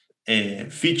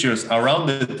features around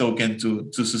the token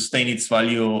to sustain its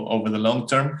value over the long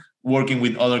term, working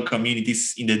with other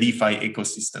communities in the DeFi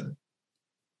ecosystem.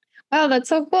 Wow, that's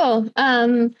so cool.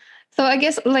 So I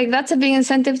guess like that's a big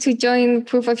incentive to join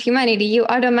Proof of Humanity. You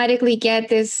automatically get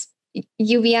this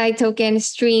UBI token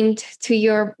streamed to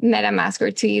your MetaMask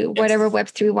or to whatever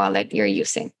Web3 wallet you're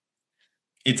using.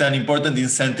 It's an important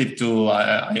incentive to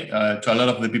a lot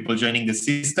of the people joining the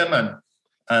system,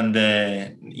 and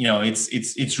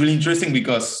it's really interesting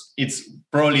because it's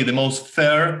probably the most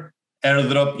fair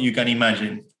airdrop you can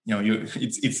imagine.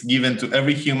 It's given to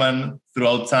every human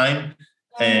throughout time,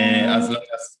 as long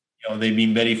as they've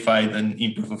been verified and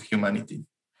in Proof of Humanity.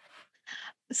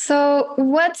 So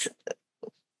what's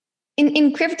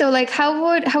in crypto, like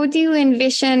how do you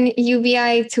envision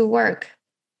UBI to work?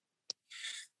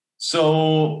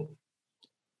 So,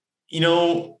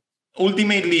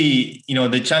 ultimately,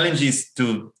 the challenge is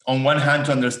to, on one hand,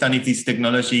 to understand if this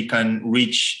technology can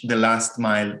reach the last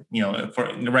mile.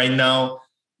 For right now,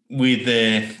 with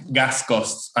the gas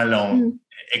costs alone,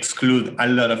 exclude a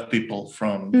lot of people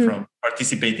from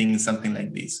participating in something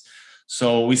like this.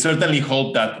 So we certainly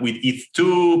hope that with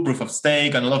ETH2, proof of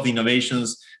stake, and a lot of the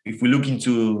innovations, if we look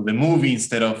into the movie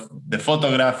instead of the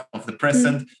photograph of the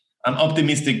present, I'm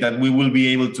optimistic that we will be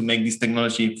able to make this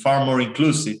technology far more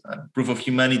inclusive. And Proof of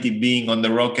Humanity being on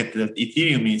the rocket that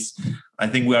Ethereum is, I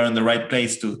think we are in the right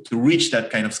place to reach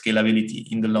that kind of scalability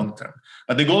in the long term.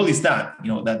 But the goal is that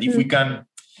if we can,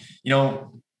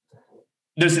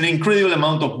 there's an incredible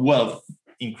amount of wealth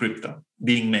in crypto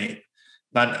being made.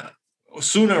 But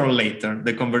sooner or later,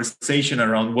 the conversation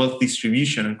around wealth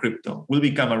distribution in crypto will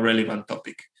become a relevant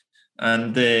topic.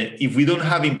 And if we don't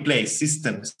have in place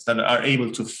systems that are able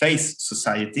to face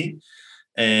society,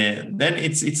 then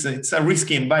it's a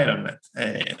risky environment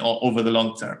over the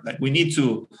long term. Like, we need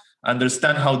to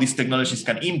understand how these technologies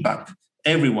can impact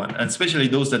everyone, and especially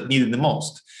those that need it the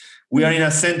most. We are in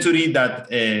a century that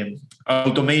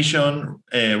automation,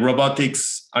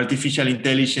 robotics, artificial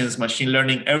intelligence, machine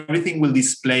learning, everything will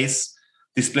displace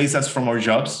us from our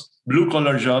jobs,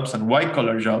 blue-collar jobs and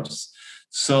white-collar jobs.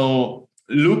 So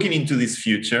looking into this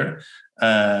future,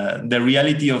 the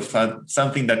reality of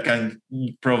something that can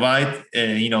provide,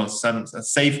 some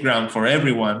safe ground for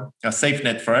everyone, a safe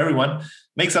net for everyone,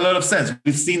 makes a lot of sense.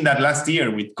 We've seen that last year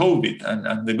with COVID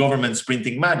and the government's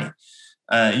printing money.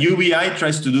 UBI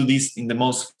tries to do this in the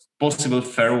most possible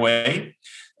fair way.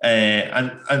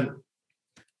 And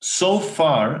so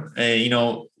far, there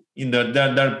are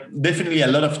definitely a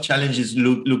lot of challenges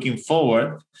looking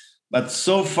forward. But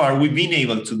so far, we've been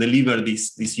able to deliver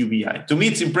this UBI. To me,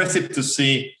 it's impressive to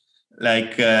see,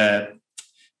 a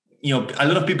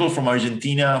lot of people from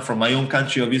Argentina, from my own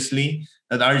country, obviously,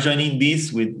 that are joining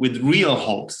this with real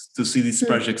hopes to see this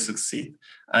project succeed.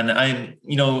 And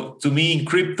to me, in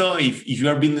crypto, if you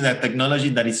are building a technology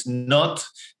that is not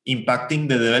impacting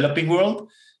the developing world,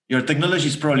 your technology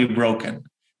is probably broken.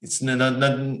 It's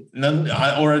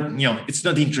it's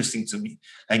not interesting to me.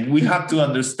 Like, we have to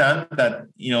understand that,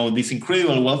 this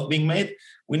incredible wealth being made,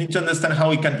 we need to understand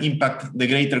how we can impact the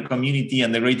greater community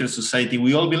and the greater society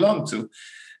we all belong to.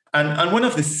 And one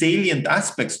of the salient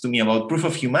aspects to me about proof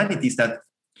of humanity is that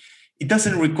it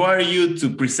doesn't require you to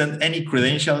present any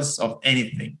credentials of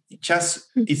anything.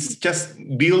 It's just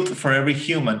built for every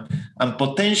human. And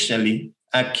potentially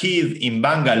a kid in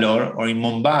Bangalore or in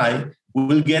Mumbai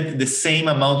will get the same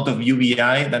amount of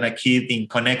UBI than a kid in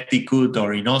Connecticut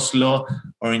or in Oslo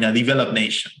or in a developed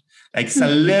nation. Like, it's a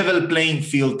level playing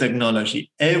field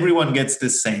technology. Everyone gets the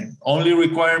same. Only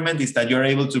requirement is that you're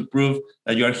able to prove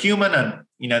that you're human. And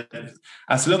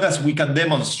as long as we can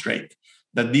demonstrate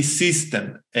that this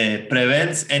system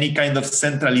prevents any kind of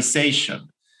centralization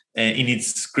in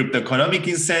its cryptoeconomic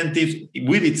incentives,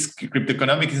 with its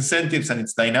cryptoeconomic incentives and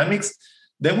its dynamics,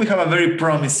 then we have a very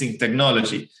promising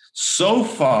technology. So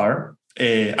far,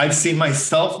 I've seen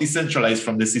myself decentralized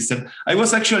from the system. I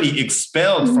was actually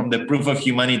expelled from the Proof of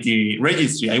Humanity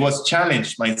registry. I was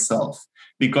challenged myself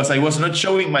because I was not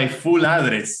showing my full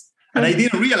address. And I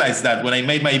didn't realize that when I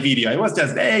made my video. I was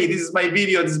just, hey, this is my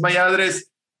video, this is my address.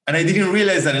 And I didn't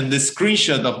realize that in the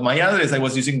screenshot of my address, I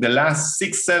was using the last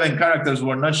 6-7 characters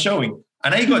were not showing.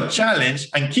 And I got challenged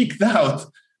and kicked out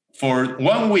for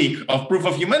 1 week of Proof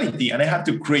of Humanity. And I had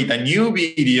to create a new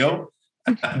video,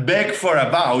 beg for a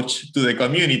vouch to the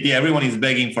community. Everyone is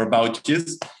begging for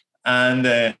vouchers.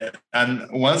 And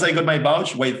once I got my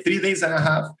vouch, wait 3 days and a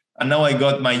half, and now I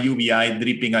got my UBI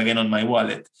dripping again on my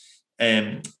wallet.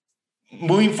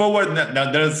 Moving forward,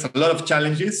 now there's a lot of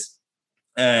challenges.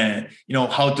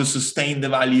 How to sustain the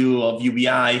value of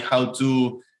UBI, how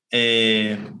to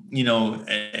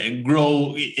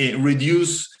grow,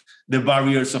 reduce the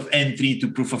barriers of entry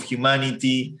to Proof of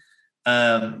Humanity.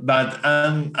 But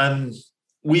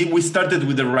we started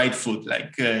with the right foot.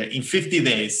 Like, in 50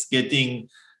 days, getting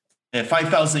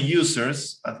 5,000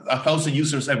 users, 1,000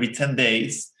 users every 10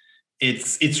 days.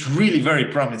 It's really very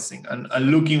promising. And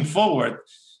looking forward,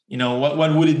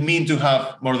 what would it mean to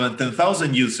have more than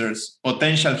 10,000 users,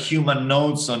 potential human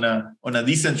nodes on a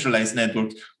decentralized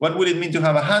network? What would it mean to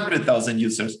have 100,000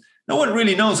 users? No one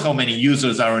really knows how many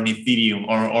users are on Ethereum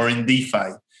or in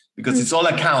DeFi, because it's all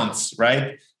accounts,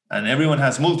 right? And everyone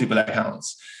has multiple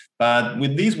accounts. But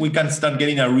with this, we can start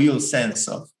getting a real sense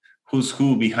of who's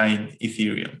who behind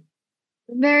Ethereum.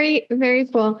 Very, very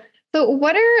cool. So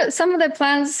what are some of the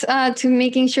plans to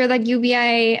making sure that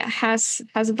UBI has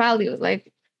value?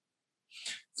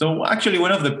 So actually,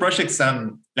 one of the projects,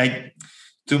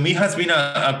 to me, has been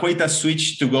quite a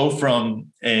switch to go from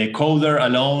a coder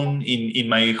alone in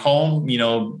my home,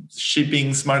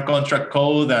 shipping smart contract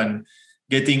code and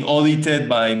getting audited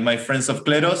by my friends of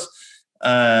Kleros,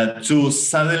 to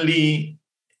suddenly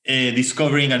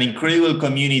discovering an incredible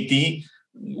community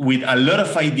with a lot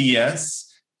of ideas.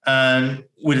 And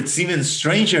what's even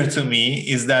stranger to me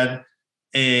is that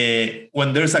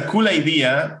when there's a cool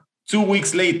idea, 2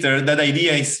 weeks later, that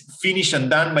idea is finished and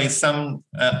done by some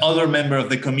other member of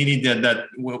the community that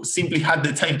simply had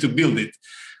the time to build it.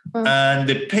 Wow. And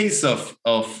the pace of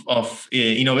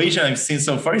innovation I've seen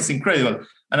so far is incredible.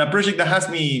 And a project that has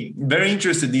me very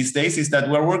interested these days is that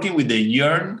we're working with the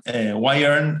Yearn,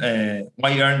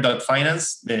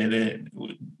 Yearn.finance, the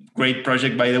great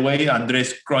project, by the way,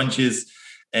 Andres Crunch's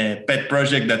pet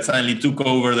project that suddenly took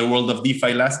over the world of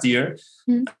DeFi last year.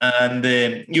 And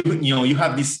you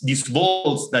have these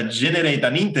vaults that generate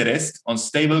an interest on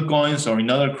stable coins or in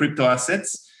other crypto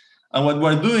assets. And what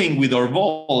we're doing with our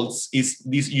vaults is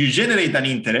this: you generate an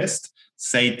interest,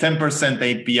 say 10%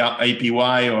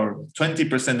 APY or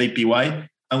 20% APY,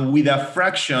 and with a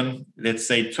fraction, let's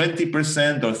say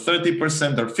 20% or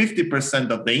 30% or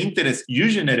 50% of the interest you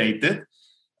generated,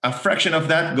 a fraction of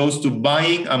that goes to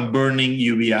buying and burning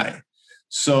UBI.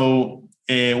 So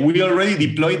we already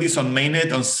deployed this on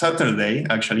mainnet on Saturday,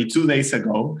 actually 2 days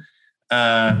ago.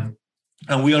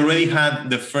 And we already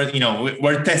had the first,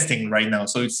 we're testing right now.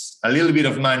 So it's a little bit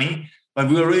of money, but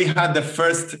we already had the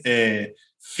first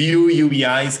few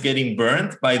UBIs getting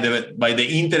burned by the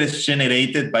interest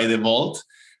generated by the vault.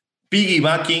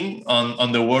 piggybacking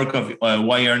on the work of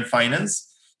Wire Finance.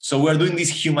 So we're doing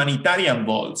these humanitarian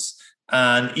vaults.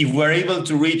 And if we're able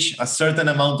to reach a certain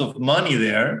amount of money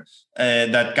there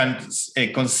that can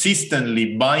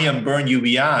consistently buy and burn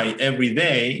UBI every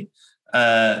day,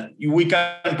 we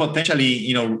can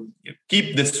potentially,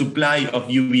 keep the supply of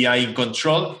UBI in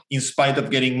control in spite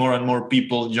of getting more and more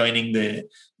people joining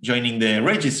the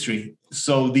registry.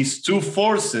 So these two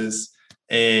forces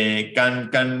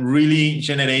can really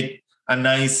generate a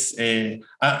nice, a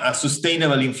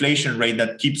sustainable inflation rate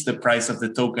that keeps the price of the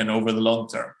token over the long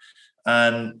term.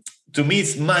 And to me,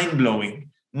 it's mind-blowing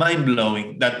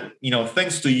that,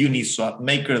 thanks to Uniswap,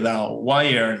 MakerDAO,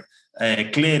 Wire,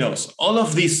 Kleros, all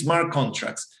of these smart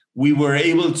contracts, we were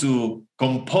able to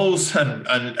compose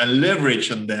and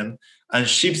leverage on them and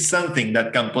ship something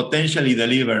that can potentially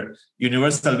deliver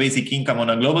universal basic income on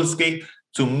a global scale.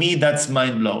 To me, that's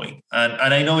mind-blowing.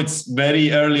 And I know it's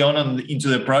very early on into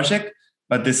the project,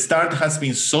 but the start has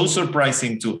been so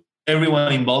surprising to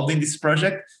everyone involved in this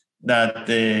project that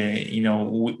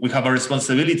we have a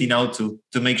responsibility now to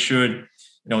make sure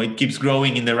it keeps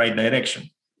growing in the right direction.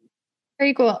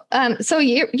 Very cool. So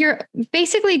you're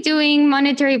basically doing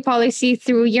monetary policy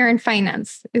through Yearn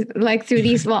Finance, like through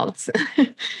these vaults,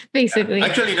 basically. Yeah,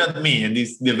 actually, not me. And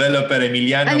this developer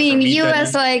Emiliano. I mean, you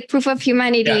as like Proof of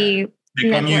Humanity. The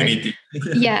network. Community.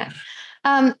 Yeah.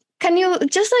 Can you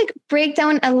just like break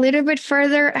down a little bit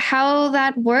further how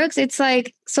that works? It's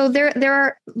like, so there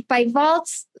are by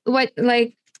vaults. What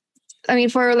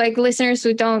for like listeners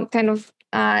who don't kind of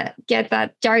get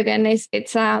that jargon,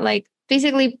 it's like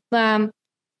basically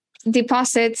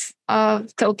deposits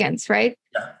of tokens, right?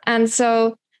 Yeah. And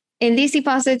so in these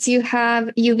deposits, you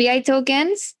have UBI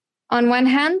tokens on one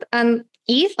hand and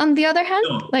ETH on the other hand.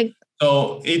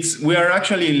 So we are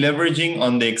actually leveraging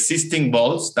on the existing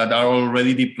vaults that are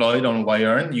already deployed on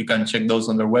Wire. You can check those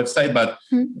on their website, but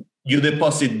you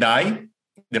deposit DAI.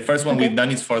 The first one we've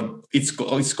done is it's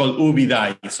called UBI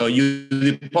DAI. So you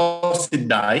deposit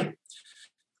DAI.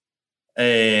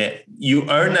 You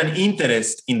earn an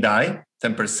interest in DAI,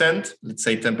 10%, let's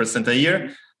say 10% a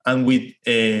year. And with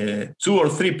 2 or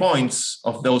 3 points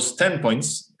of those 10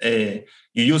 points, you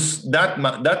use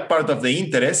that part of the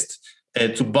interest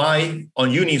to buy on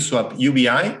Uniswap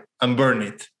UBI and burn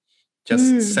it.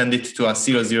 Just send it to a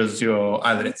 000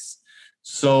 address.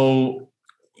 So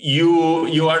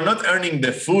you are not earning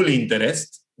the full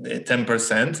interest, the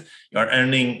 10%. You are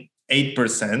earning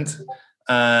 8%.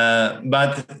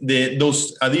 But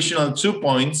those additional 2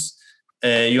 points,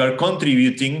 you are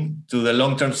contributing to the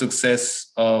long-term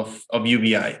success of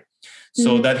UBI.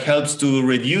 So that helps to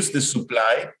reduce the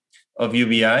supply of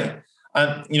UBI.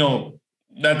 And,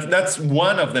 that's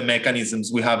one of the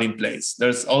mechanisms we have in place.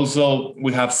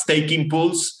 We have staking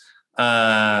pools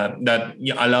that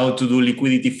allow to do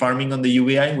liquidity farming on the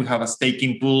UBI. We have a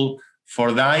staking pool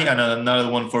for DAI and another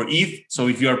one for ETH. So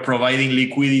if you are providing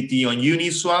liquidity on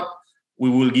Uniswap, we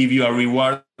will give you a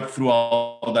reward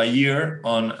throughout the year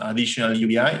on additional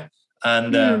UBI.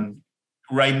 And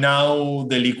right now,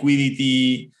 the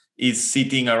liquidity is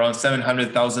sitting around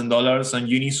 $700,000 on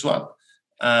Uniswap.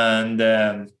 And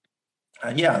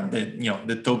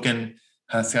the token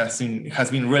has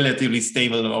been relatively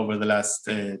stable over the last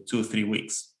 2-3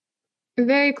 weeks.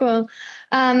 Very cool.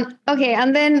 Okay,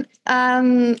 and then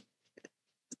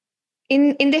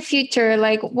in the future,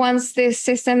 like once this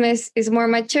system is more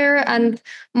mature and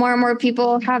more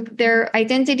people have their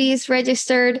identities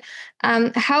registered,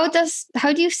 how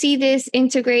do you see this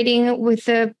integrating with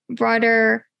the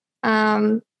broader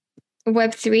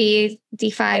Web3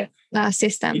 DeFi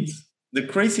system? The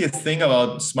craziest thing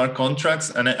about smart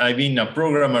contracts, and I've been a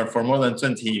programmer for more than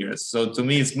 20 years, so to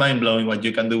me it's mind-blowing what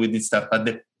you can do with this stuff,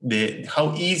 but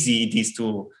how easy it is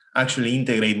to actually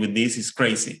integrate with this is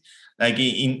crazy. Like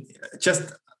in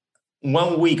just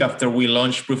 1 week after we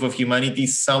launched Proof of Humanity,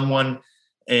 someone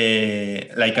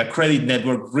like a credit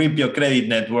network, Ripio Credit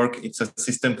Network, it's a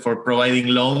system for providing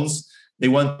loans. They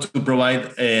want to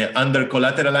provide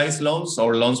under-collateralized loans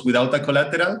or loans without a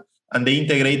collateral. And they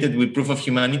integrated with Proof of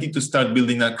Humanity to start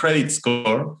building a credit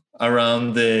score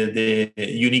around the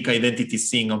unique identity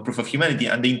seen on Proof of Humanity.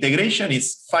 And the integration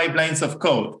is 5 lines of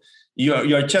code.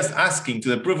 You're just asking to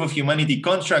the Proof of Humanity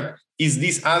contract, is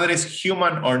this address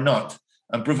human or not?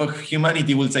 And Proof of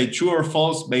Humanity will say true or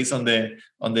false based on the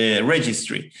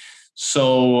registry.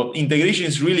 So integration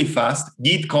is really fast.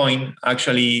 Gitcoin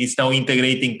actually is now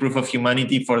integrating Proof of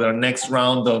Humanity for their next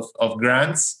round of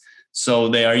grants. So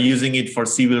they are using it for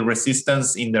civil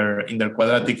resistance in their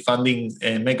quadratic funding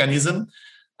mechanism.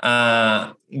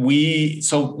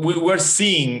 We're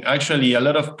seeing actually a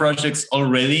lot of projects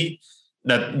already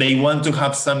that they want to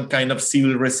have some kind of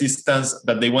civil resistance,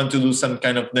 that they want to do some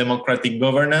kind of democratic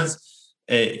governance.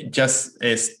 Just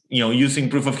as using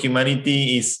proof of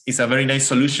humanity is a very nice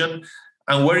solution.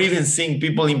 And we're even seeing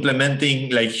people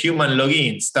implementing like human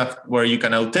login stuff where you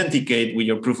can authenticate with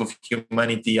your proof of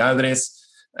humanity address.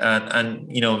 And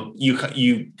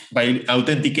you by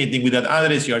authenticating with that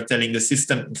address, you are telling the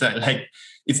system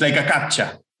it's like a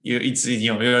captcha.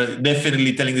 You're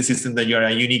definitely telling the system that you are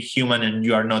a unique human and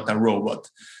you are not a robot.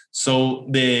 So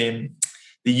the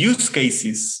use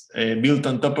cases built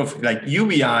on top of like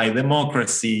UBI,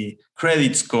 democracy,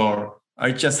 credit score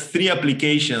are just 3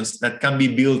 applications that can be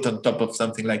built on top of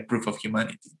something like proof of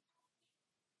humanity.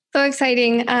 So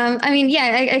exciting.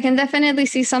 I can definitely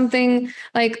see something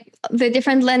like the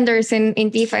different lenders in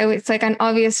DeFi. It's like an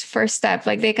obvious first step.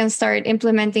 Like they can start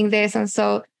implementing this. And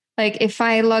so like if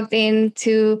I logged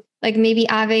into like maybe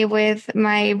Aave with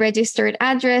my registered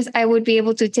address, I would be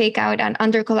able to take out an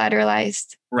under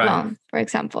collateralized loan, for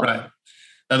example. Right.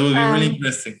 That would be really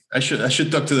interesting. I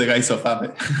should talk to the guys of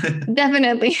Aave.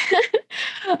 Definitely.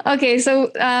 Okay,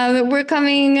 so we're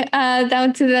coming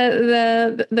down to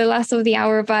the last of the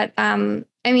hour, but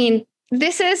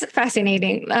this is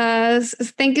fascinating.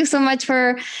 Thank you so much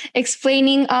for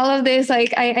explaining all of this.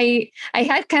 Like I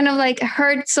had kind of like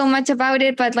heard so much about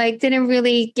it, but like didn't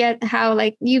really get how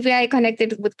like UBI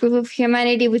connected with proof of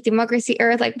humanity, with Democracy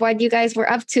Earth, like what you guys were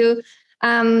up to.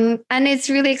 And it's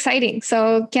really exciting.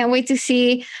 So can't wait to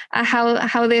see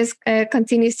how this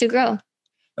continues to grow.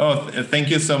 Oh, thank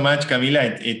you so much,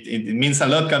 Camila. It means a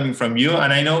lot coming from you.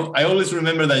 And I always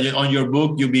remember that on your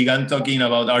book, you began talking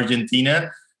about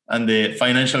Argentina and the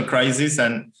financial crisis.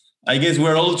 And I guess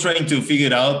we're all trying to figure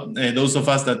it out. Those of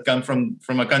us that come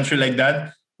from a country like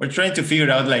that, we're trying to figure it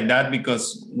out like that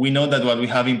because we know that what we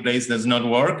have in place does not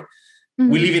work. Mm-hmm.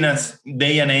 We live in a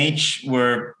day and age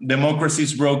where democracy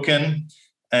is broken.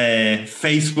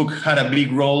 Facebook had a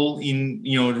big role in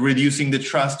reducing the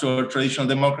trust to our traditional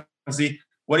democracy.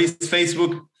 What is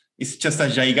Facebook? It's just a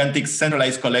gigantic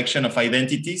centralized collection of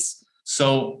identities.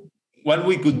 So what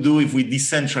we could do if we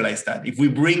decentralize that, if we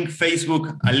bring Facebook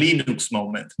a Linux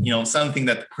moment, something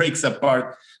that breaks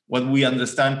apart what we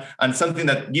understand and something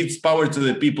that gives power to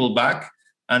the people back,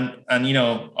 and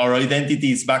our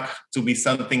identity is back to be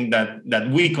something that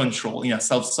we control in a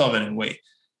self-sovereign way.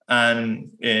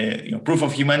 And proof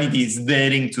of humanity is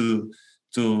daring to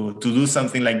do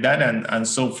something like that. And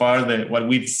so far, what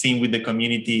we've seen with the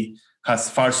community has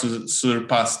far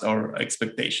surpassed our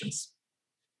expectations.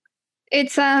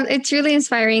 It's really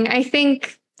inspiring. I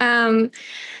think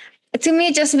to me,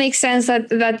 it just makes sense that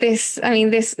this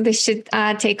should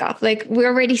take off. Like we're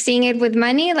already seeing it with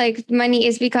money. Like money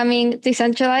is becoming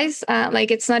decentralized. Like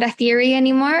it's not a theory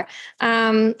anymore.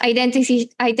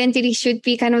 Identity should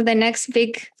be kind of the next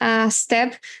big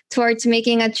step towards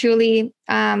making a truly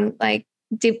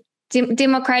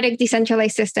democratic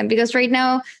decentralized system. Because right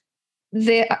now,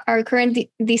 our current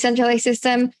decentralized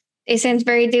system isn't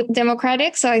very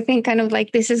democratic. So I think kind of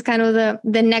like this is kind of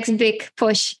the next big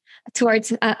push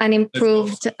towards an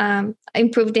improved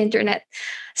internet.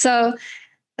 So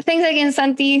thanks again,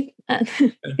 Santi.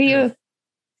 See you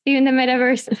in the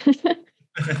metaverse.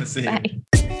 See Bye. You.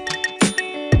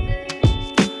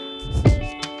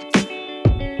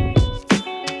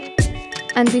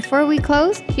 And before we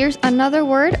close, here's another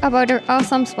word about our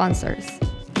awesome sponsors.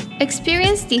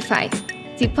 Experience DeFi.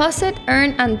 Deposit,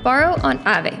 earn, and borrow on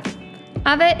Aave.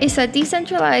 Aave is a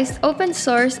decentralized, open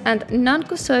source, and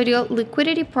non-custodial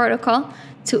liquidity protocol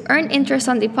to earn interest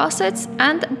on deposits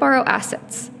and borrow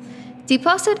assets.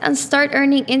 Deposit and start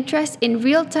earning interest in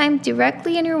real time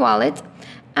directly in your wallet,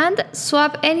 and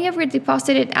swap any of your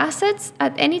deposited assets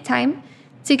at any time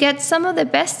to get some of the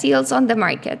best deals on the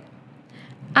market.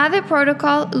 Aave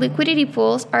protocol liquidity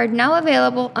pools are now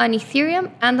available on Ethereum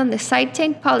and on the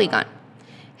sidechain Polygon.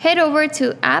 Head over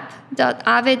to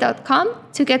app.aave.com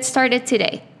to get started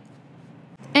today.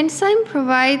 Enzyme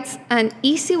provides an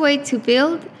easy way to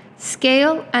build,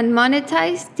 scale, and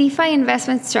monetize DeFi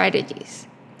investment strategies.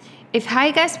 If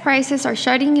high gas prices are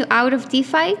shutting you out of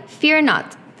DeFi, fear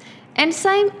not.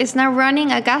 Enzyme is now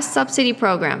running a gas subsidy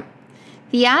program.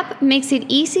 The app makes it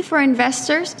easy for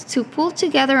investors to pull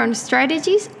together on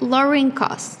strategies, lowering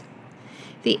costs.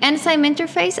 The Enzyme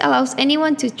interface allows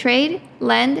anyone to trade,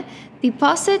 lend,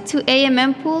 deposit to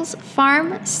AMM pools,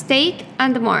 farm, stake,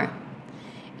 and more.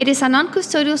 It is a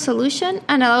non-custodial solution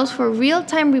and allows for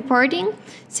real-time reporting,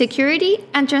 security,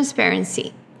 and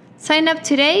transparency. Sign up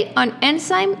today on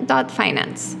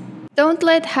enzyme.finance. Don't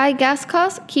let high gas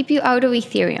costs keep you out of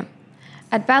Ethereum.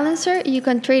 At Balancer, you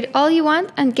can trade all you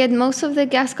want and get most of the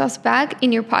gas costs back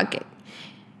in your pocket.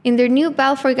 In their new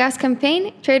BAL for Gas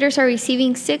campaign, traders are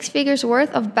receiving 6 figures worth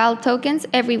of BAL tokens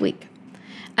every week.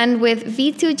 And with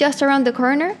V2 just around the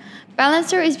corner,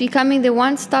 Balancer is becoming the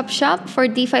one-stop shop for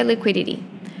DeFi liquidity.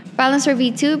 Balancer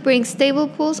V2 brings stable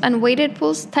pools and weighted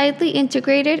pools tightly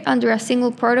integrated under a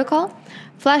single protocol,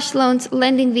 flash loans,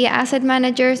 lending via asset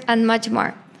managers, and much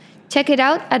more. Check it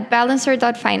out at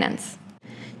balancer.finance.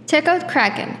 Check out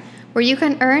Kraken, where you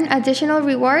can earn additional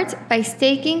rewards by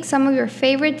staking some of your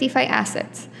favorite DeFi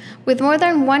assets. With more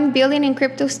than 1 billion in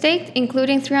crypto staked,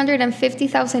 including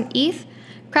 350,000 ETH,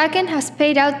 Kraken has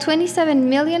paid out 27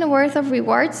 million worth of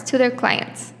rewards to their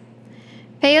clients.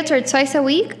 Payouts are twice a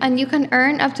week, and you can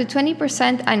earn up to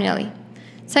 20% annually.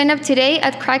 Sign up today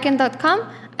at kraken.com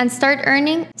and start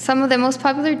earning some of the most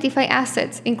popular DeFi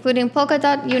assets, including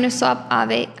Polkadot, Uniswap,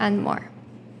 Aave, and more.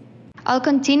 I'll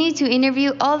continue to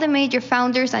interview all the major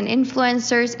founders and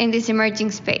influencers in this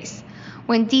emerging space.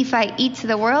 When DeFi eats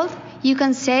the world, you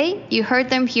can say you heard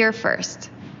them here first.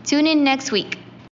 Tune in next week.